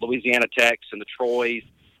Louisiana Techs and the Troys,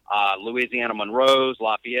 Louisiana Monroes,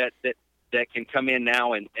 Lafayette, that can come in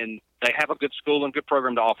now, and they have a good school and good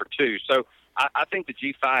program to offer too. So I think the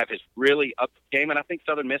G5 has really upped the game, and I think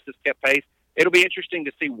Southern Miss has kept pace. It'll be interesting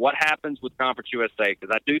to see what happens with Conference USA,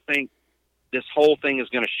 because I do think this whole thing is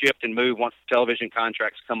going to shift and move once the television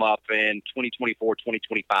contracts come up in 2024,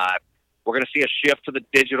 2025. We're going to see a shift to the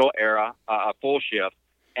digital era, a full shift,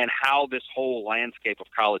 and how this whole landscape of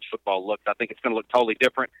college football looks. I think it's going to look totally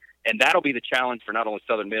different, and that'll be the challenge for not only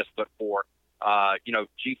Southern Miss, but for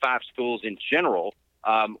G5 schools in general,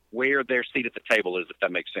 where their seat at the table is, if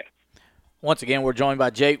that makes sense. Once again, we're joined by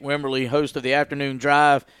Jake Wimberly, host of the Afternoon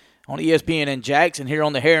Drive on ESPN in Jackson here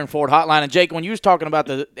on the Heron Ford Hotline. And Jake, when you was talking about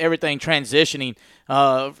everything transitioning,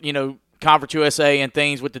 Conference USA and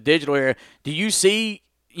things with the digital era, do you see,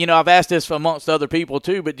 I've asked this amongst other people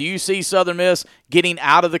too, but do you see Southern Miss getting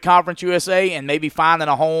out of the Conference USA and maybe finding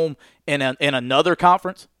a home in another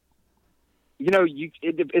conference?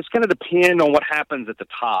 It's going to depend on what happens at the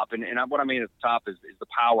top. And what I mean at the top is the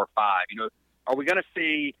Power 5. Are we going to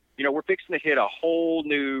see, we're fixing to hit a whole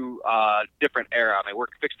new different era. I mean, we're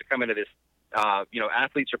fixing to come into this,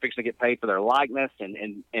 athletes are fixing to get paid for their likeness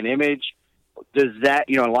and image. Does that,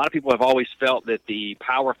 a lot of people have always felt that the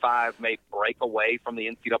Power 5 may break away from the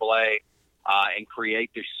NCAA and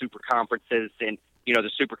create these super conferences. And,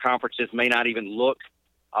 the super conferences may not even look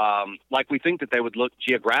like we think that they would look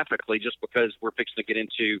geographically, just because we're fixing to get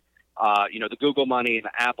into, the Google money and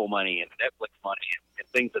the Apple money and the Netflix money and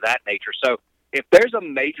things of that nature. So if there's a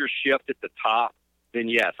major shift at the top, then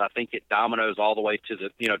yes, I think it dominoes all the way to the,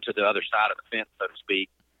 to the other side of the fence, so to speak.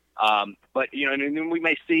 But, and then we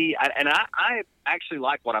may see, and I actually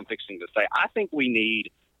like what I'm fixing to say. I think we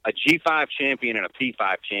need a G5 champion and a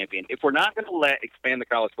P5 champion. If we're not going to expand the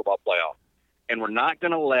college football playoff, and we're not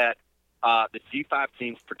going to let the G5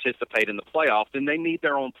 teams participate in the playoff, then they need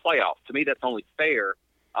their own playoff. To me, that's only fair.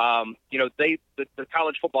 The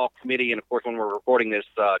college football committee, and of course, when we're recording this,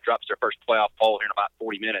 drops their first playoff poll here in about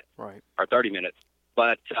 40 minutes, right, or 30 minutes.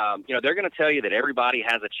 But, they're going to tell you that everybody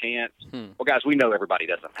has a chance. Well, guys, we know everybody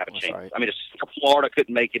doesn't have a chance. Right. I mean, Florida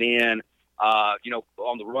couldn't make it in,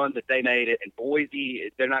 on the run that they made it, and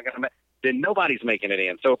Boise, they're not going to make – then nobody's making it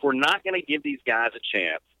in. So if we're not going to give these guys a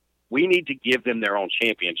chance, we need to give them their own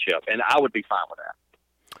championship, and I would be fine with that.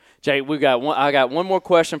 Jay, I got one more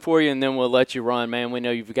question for you, and then we'll let you run, man. We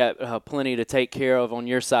know you've got plenty to take care of on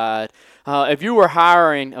your side. If you were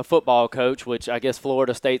hiring a football coach, which I guess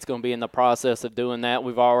Florida State's going to be in the process of doing that,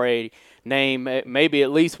 we've already named maybe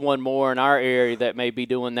at least one more in our area that may be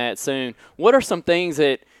doing that soon. What are some things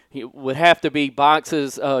that would have to be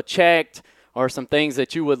boxes checked, or some things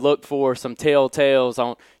that you would look for, some telltales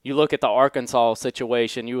on? You look at the Arkansas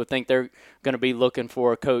situation, you would think they're going to be looking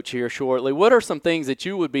for a coach here shortly. What are some things that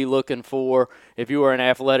you would be looking for if you were an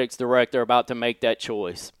athletics director about to make that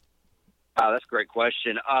choice? That's a great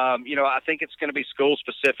question. I think it's going to be school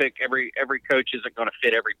specific. Every coach isn't going to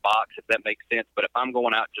fit every box, if that makes sense. But if I'm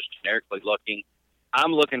going out just generically looking,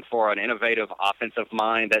 I'm looking for an innovative offensive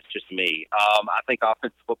mind. That's just me. I think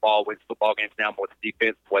offensive football wins football games now more than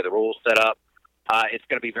defense, the way the rules set up. It's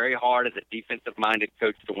going to be very hard as a defensive-minded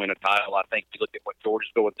coach to win a title. I think you look at what Georgia's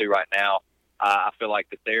going through right now. I feel like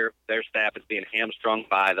that their staff is being hamstrung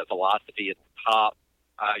by the philosophy at the top.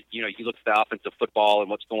 You look at the offensive football and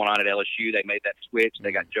what's going on at LSU. They made that switch.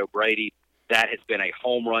 They got Joe Brady. That has been a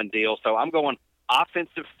home run deal. So I'm going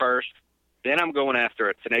offensive first. Then I'm going after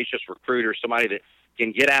a tenacious recruiter, somebody that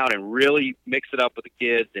can get out and really mix it up with the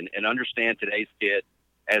kids and understand today's kids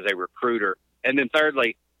as a recruiter. And then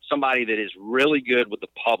thirdly, somebody that is really good with the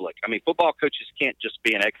public. I mean, football coaches can't just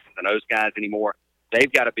be an X's and O's guys anymore.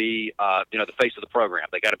 They've got to be, the face of the program.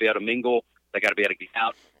 They got to be able to mingle. They got to be able to get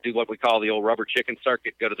out, do what we call the old rubber chicken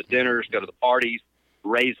circuit, go to the dinners, go to the parties,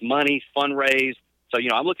 raise money, fundraise. So,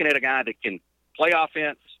 I'm looking at a guy that can play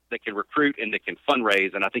offense, that can recruit, and that can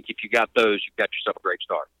fundraise. And I think if you got those, you've got yourself a great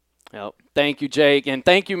start. Well, thank you, Jake, and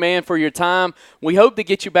thank you, man, for your time. We hope to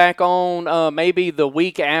get you back on maybe the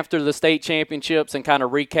week after the state championships and kind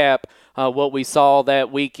of recap what we saw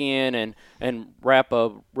that weekend and wrap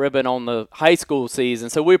a ribbon on the high school season.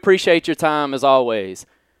 So we appreciate your time as always.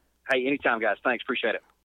 Hey, anytime, guys. Thanks. Appreciate it.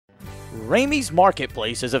 Ramey's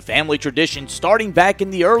Marketplace is a family tradition starting back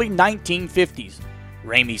in the early 1950s.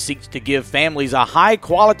 Ramey seeks to give families a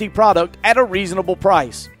high-quality product at a reasonable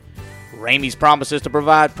price. Ramey's promises to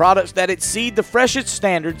provide products that exceed the freshest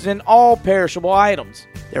standards in all perishable items.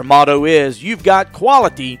 Their motto is, you've got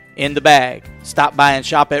quality in the bag. Stop by and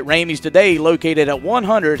shop at Ramey's today, located at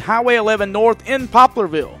 100 Highway 11 North in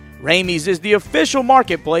Poplarville. Ramey's is the official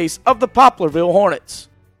marketplace of the Poplarville Hornets.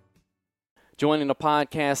 Joining the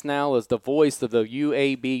podcast now is the voice of the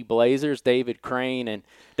UAB Blazers, David Crane. And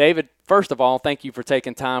David, first of all, thank you for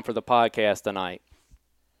taking time for the podcast tonight.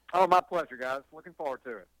 Oh, my pleasure, guys. Looking forward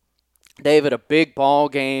to it. David, a big ball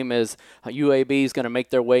game as UAB is going to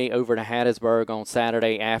make their way over to Hattiesburg on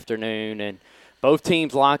Saturday afternoon, and both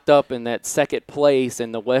teams locked up in that second place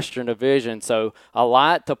in the Western Division, so a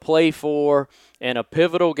lot to play for in a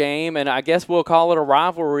pivotal game, and I guess we'll call it a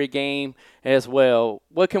rivalry game as well.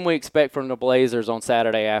 What can we expect from the Blazers on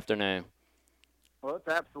Saturday afternoon? Well, it's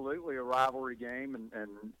absolutely a rivalry game, and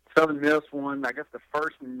Southern Miss won, I guess, the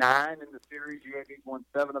first 9 in the series. UAB won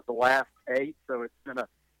 7 of the last 8, so it's been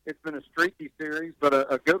a streaky series, but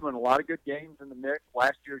a good one. A lot of good games in the mix.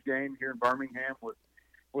 Last year's game here in Birmingham was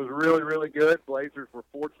really, really good. Blazers were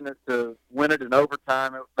fortunate to win it in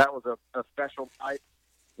overtime. That was a special night,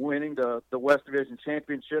 winning the West Division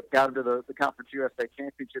Championship, got into the Conference USA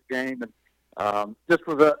Championship game, and this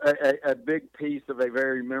was a big piece of a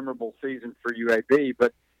very memorable season for UAB.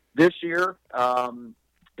 But this year,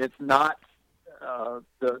 it's not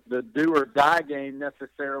the do-or-die game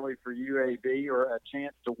necessarily for UAB or a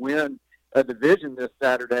chance to win a division this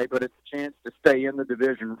Saturday, but it's a chance to stay in the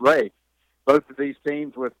division race. Both of these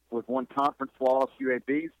teams with one conference loss.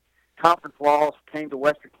 UAB's conference loss came to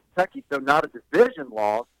Western Kentucky, so not a division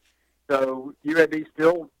loss. So UAB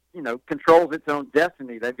still controls its own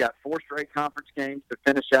destiny. They've got 4 straight conference games to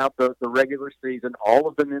finish out the regular season, all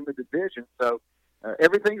of them in the division. So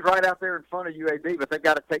everything's right out there in front of UAB, but they've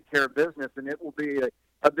got to take care of business, and it will be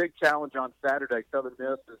a big challenge on Saturday. Southern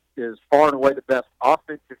Miss is far and away the best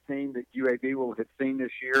offensive team that UAB will have seen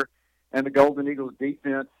this year, and the Golden Eagles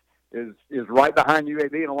defense is right behind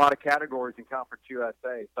UAB in a lot of categories in Conference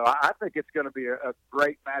USA. So I think it's going to be a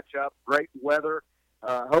great matchup, great weather,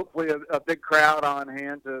 hopefully a big crowd on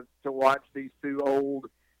hand to watch these 2 old,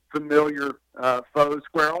 familiar foes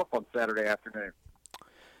square off on Saturday afternoon.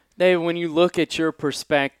 Dave, when you look at your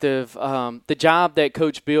perspective, the job that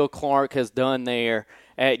Coach Bill Clark has done there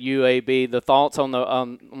at UAB, the thoughts on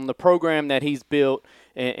the program that he's built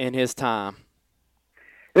in his time.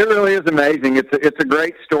 It really is amazing. It's a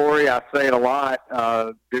great story. I say it a lot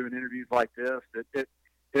doing interviews like this.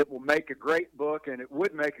 It will make a great book, and it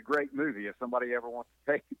would make a great movie if somebody ever wants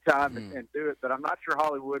to take the time and do it. But I'm not sure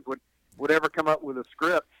Hollywood would ever come up with a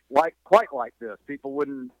script quite like this. People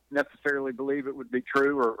wouldn't necessarily believe it would be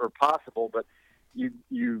true or possible. But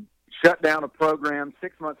you shut down a program.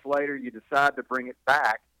 6 months later, you decide to bring it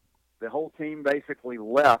back. The whole team basically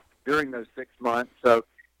left during those 6 months. So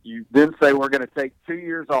you then say we're going to take 2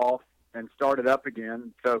 years off and start it up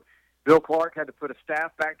again. So Bill Clark had to put a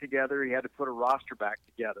staff back together. He had to put a roster back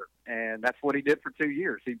together, and that's what he did for 2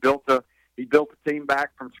 years. He built the team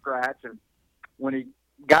back from scratch, and when he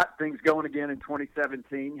got things going again in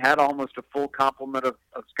 2017, had almost a full complement of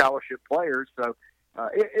scholarship players. So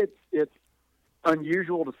it's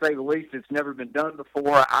unusual to say the least. It's never been done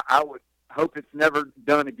before. I would hope it's never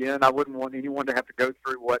done again. I wouldn't want anyone to have to go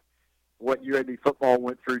through what UAB football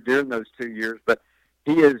went through during those 2 years. But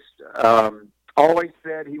he has always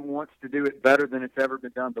said he wants to do it better than it's ever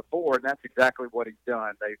been done before, and that's exactly what he's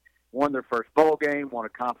done. They won their first bowl game, won a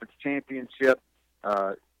conference championship,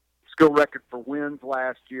 school record for wins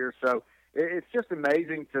last year. So it's just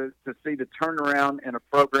amazing to see the turnaround in a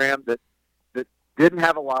program that didn't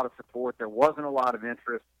have a lot of support. There wasn't a lot of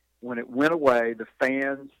interest. When it went away, the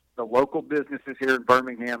fans, the local businesses here in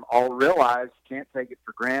Birmingham all realized you can't take it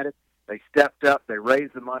for granted. They stepped up, they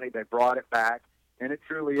raised the money, they brought it back, and it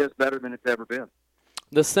truly is better than it's ever been.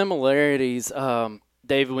 The similarities,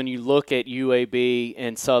 David, when you look at UAB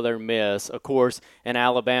and Southern Miss, of course, in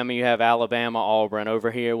Alabama you have Alabama, Auburn.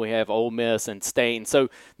 Over here we have Ole Miss and State. And so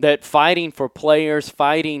that fighting for players,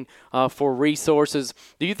 fighting for resources,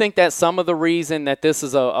 do you think that's some of the reason that this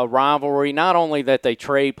is a rivalry? Not only that they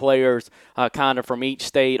trade players kind of from each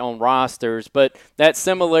state on rosters, but that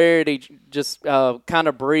similarity just kind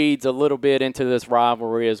of breeds a little bit into this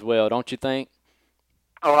rivalry as well, don't you think?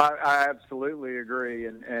 Oh, I absolutely agree.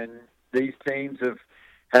 And these teams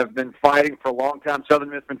have been fighting for a long time. Southern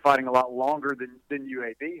Miss has been fighting a lot longer than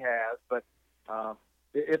UAB has, but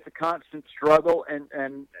it's a constant struggle.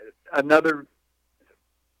 And another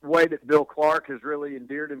way that Bill Clark has really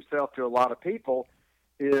endeared himself to a lot of people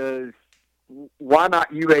is why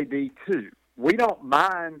not UAB too? We don't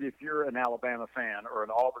mind if you're an Alabama fan or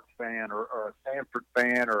an Auburn fan or a Stanford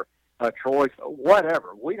fan or a Troy, whatever.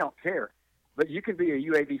 We don't care. But you can be a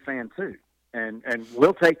UAB fan too, and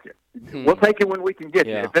we'll take it. We'll take it when we can get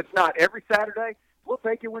you. If it's not every Saturday, we'll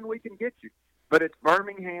take it when we can get you. But it's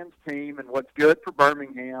Birmingham's team, and what's good for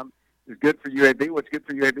Birmingham is good for UAB. What's good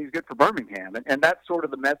for UAB is good for Birmingham, and that's sort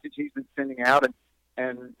of the message he's been sending out.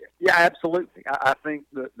 And yeah, absolutely. I think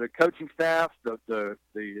the coaching staff, the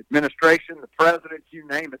administration, the presidents, you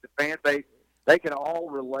name it, the fan base, they can all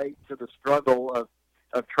relate to the struggle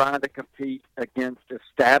of trying to compete against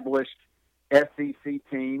established SEC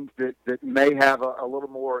teams that may have a little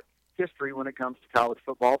more history when it comes to college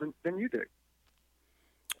football than you do.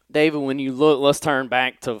 David, when you look, let's turn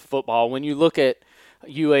back to football. When you look at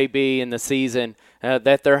UAB and the season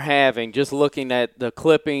that they're having, just looking at the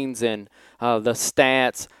clippings and the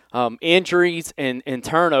stats, injuries and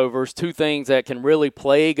turnovers, two things that can really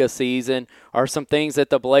plague a season, are some things that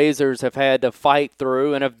the Blazers have had to fight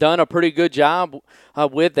through and have done a pretty good job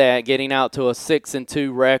with that, getting out to a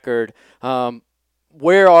 6-2 record.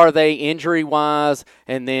 Where are they injury-wise?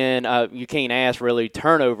 And then you can't ask really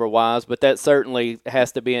turnover-wise, but that certainly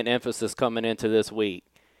has to be an emphasis coming into this week.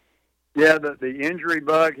 Yeah, the injury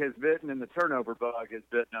bug has bitten and the turnover bug has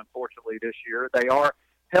bitten, unfortunately, this year. They are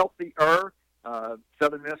healthier.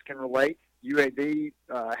 Southern Miss can relate. UAB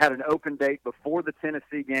had an open date before the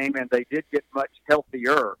Tennessee game, and they did get much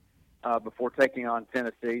healthier before taking on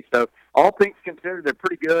Tennessee. So all things considered, they're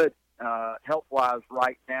pretty good health-wise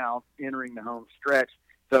right now entering the home stretch.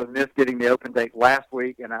 Southern Miss getting the open date last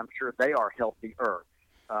week, and I'm sure they are healthier.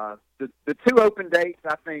 The two open dates,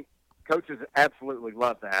 I think coaches absolutely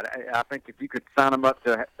love that. I think if you could sign them up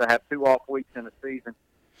to have 2 off weeks in a season,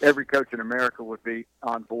 every coach in America would be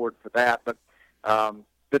on board for that. But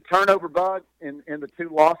the turnover bug in the two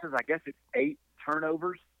losses, I guess it's 8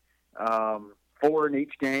 turnovers, 4 in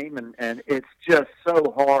each game, and it's just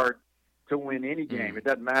so hard to win any game. It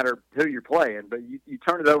doesn't matter who you're playing, but you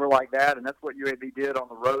turn it over like that, and that's what UAB did on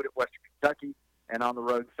the road at Western Kentucky and on the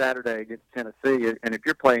road Saturday against Tennessee. And if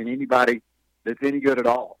you're playing anybody that's any good at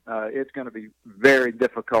all, it's going to be very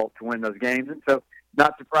difficult to win those games. And so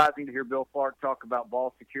not surprising to hear Bill Clark talk about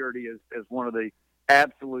ball security as one of the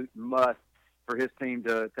absolute musts for his team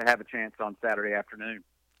to have a chance on Saturday afternoon.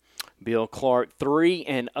 Bill Clark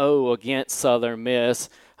 3-0 against Southern Miss.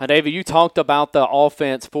 David, you talked about the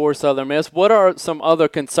offense for Southern Miss. What are some other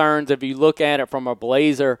concerns if you look at it from a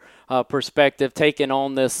Blazer perspective, taking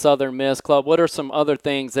on this Southern Miss club? What are some other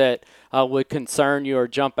things that would concern you or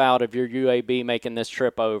jump out of your UAB making this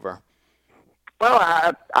trip over?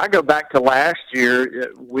 Well, I go back to last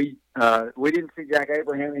year. We didn't see Jack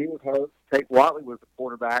Abraham. He was hurt. Tate Watley was the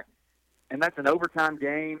quarterback. And that's an overtime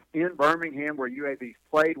game in Birmingham where UAB's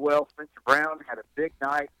played well. Spencer Brown had a big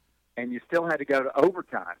night, and you still had to go to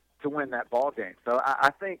overtime to win that ball game. So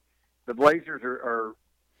I think the Blazers are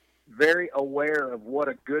very aware of what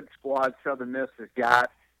a good squad Southern Miss has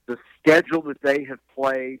got. The schedule that they have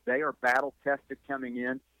played, they are battle-tested coming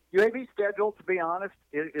in. UAB's schedule, to be honest,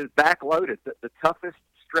 is backloaded. The toughest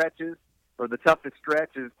stretches, or the toughest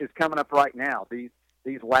stretch is coming up right now.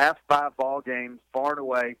 These last 5 ball games, far and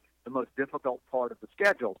away, the most difficult part of the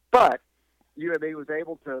schedule. But UAB was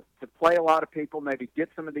able to play a lot of people, maybe get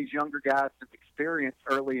some of these younger guys some experience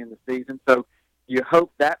early in the season. So you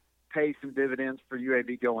hope that pays some dividends for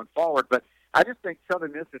UAB going forward. But I just think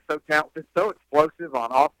Southern Miss is so talented, so explosive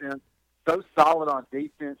on offense, so solid on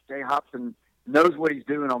defense. Jay Hobson knows what he's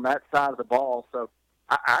doing on that side of the ball. So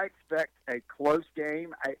I expect a close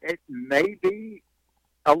game. It may be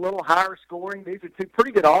a little higher scoring. These are two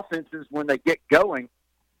pretty good offenses when they get going.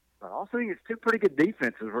 But I also think it's 2 pretty good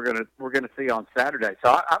defenses we're gonna see on Saturday.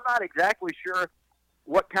 So I'm not exactly sure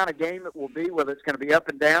what kind of game it will be, whether it's going to be up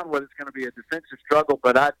and down, whether it's going to be a defensive struggle.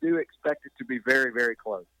 But I do expect it to be very, very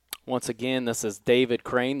close. Once again, this is David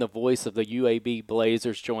Crane, the voice of the UAB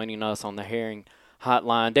Blazers, joining us on the Herring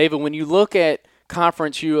Hotline. David, when you look at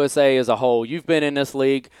Conference USA as a whole, you've been in this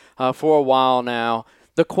league for a while now.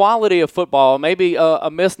 The quality of football, maybe a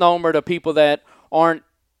misnomer to people that aren't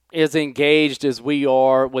as engaged as we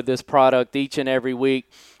are with this product each and every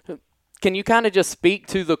week. Can you kind of just speak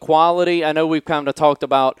to the quality? I know we've kind of talked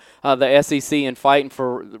about the SEC and fighting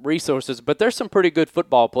for resources, but there's some pretty good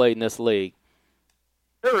football played in this league.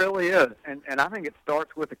 There really is, and I think it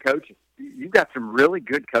starts with the coaches. You've got some really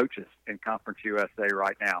good coaches in Conference USA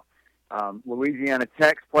right now. Louisiana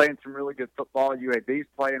Tech's playing some really good football. UAB's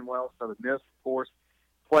playing well. Southern Miss, of course,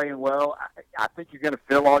 playing well. I think you're going to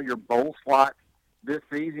fill all your bowl slots this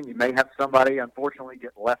season. You may have somebody, unfortunately,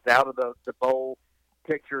 get left out of the bowl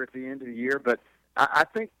picture at the end of the year. But I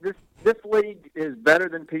think this league is better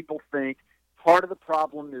than people think. Part of the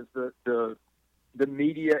problem is the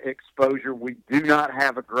media exposure. We do not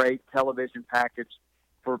have a great television package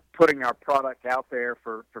for putting our product out there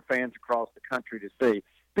for fans across the country to see.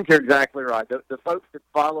 I think you're exactly right. The folks that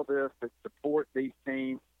follow this, that support these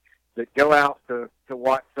teams, that go out to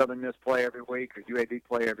watch Southern Miss play every week or UAB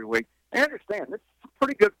play every week, they understand this is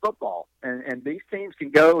pretty good football, and these teams can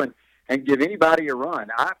go and give anybody a run.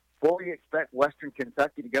 I fully expect Western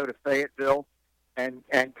Kentucky to go to Fayetteville and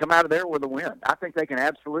come out of there with a win. I think they can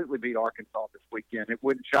absolutely beat Arkansas this weekend. It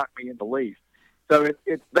wouldn't shock me in the least. So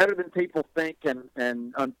it's better than people think,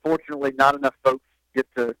 and unfortunately not enough folks get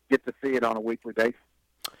to see it on a weekly basis.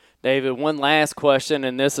 David, one last question,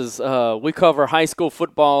 and this is we cover high school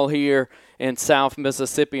football here in South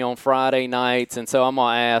Mississippi on Friday nights, and so I'm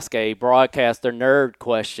going to ask a broadcaster nerd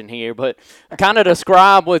question here, but kind of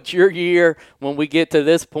describe what your year, when we get to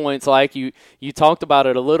this point, it's like you talked about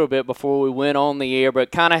it a little bit before we went on the air,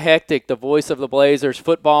 but kind of hectic, the voice of the Blazers,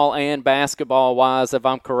 football and basketball-wise, if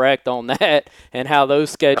I'm correct on that, and how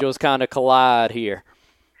those schedules kind of collide here.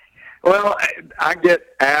 Well, I get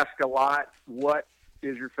asked a lot, what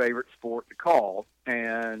is your favorite sport to call?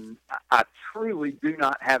 And I truly do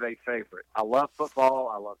not have a favorite. I love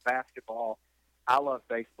football. I love basketball. I love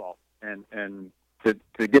baseball. And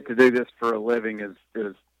to get to do this for a living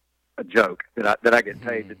is a joke that I get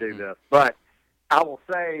paid to do this. But I will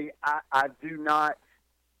say I do not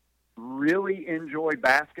really enjoy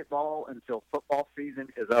basketball until football season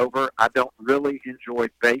is over. I don't really enjoy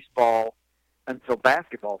baseball until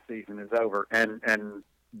basketball season is over. And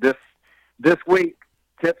this week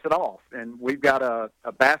tips it off. And we've got a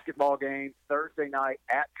basketball game Thursday night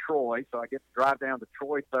at Troy. So I get to drive down to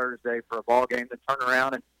Troy Thursday for a ball game, then turn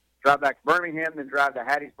around drive back to Birmingham, then drive to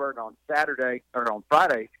Hattiesburg on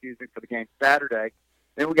Friday, for the game Saturday.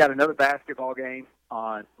 Then we got another basketball game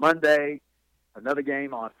on Monday, another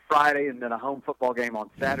game on Friday, and then a home football game on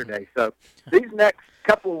Saturday. So these next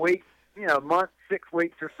couple of weeks, month, 6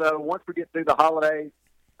 weeks or so, once we get through the holidays,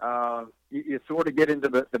 you sort of get into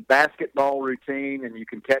the basketball routine and you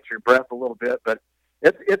can catch your breath a little bit. But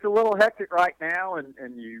it's a little hectic right now, and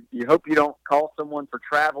you hope you don't call someone for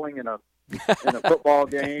traveling in a football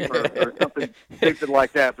game or something stupid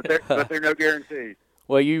like that. But there are no guarantees.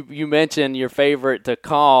 Well, you mentioned your favorite to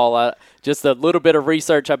call. Just a little bit of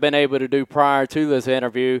research I've been able to do prior to this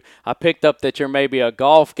interview, I picked up that you're maybe a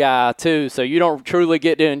golf guy too, so you don't truly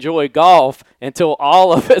get to enjoy golf until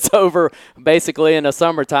all of it's over, basically in the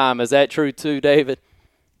summertime. Is that true too, David?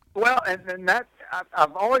 Well, and that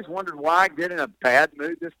I've always wondered why I get in a bad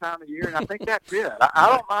mood this time of year, and I think that's it. I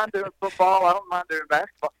don't mind doing football. I don't mind doing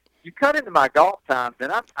basketball. You cut into my golf time,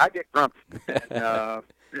 then I get grumpy. And,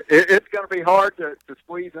 it's going to be hard to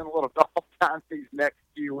squeeze in a little golf time these next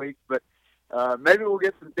few weeks, but maybe we'll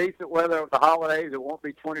get some decent weather over the holidays. It won't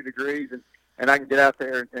be 20 degrees, and I can get out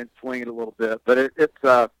there and swing it a little bit. But it's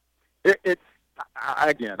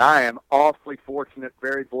again, I am awfully fortunate,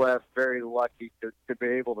 very blessed, very lucky to be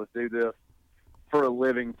able to do this for a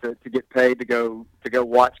living, to get paid to go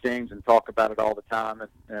watch games and talk about it all the time,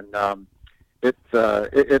 and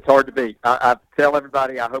it's hard to beat. I tell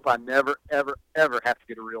everybody I hope I never, ever, ever have to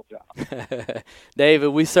get a real job. David,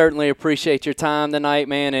 we certainly appreciate your time tonight,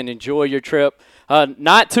 man, and enjoy your trip.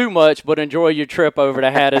 Not too much, but enjoy your trip over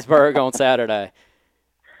to Hattiesburg on Saturday.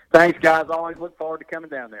 Thanks, guys. Always look forward to coming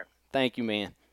down there. Thank you, man.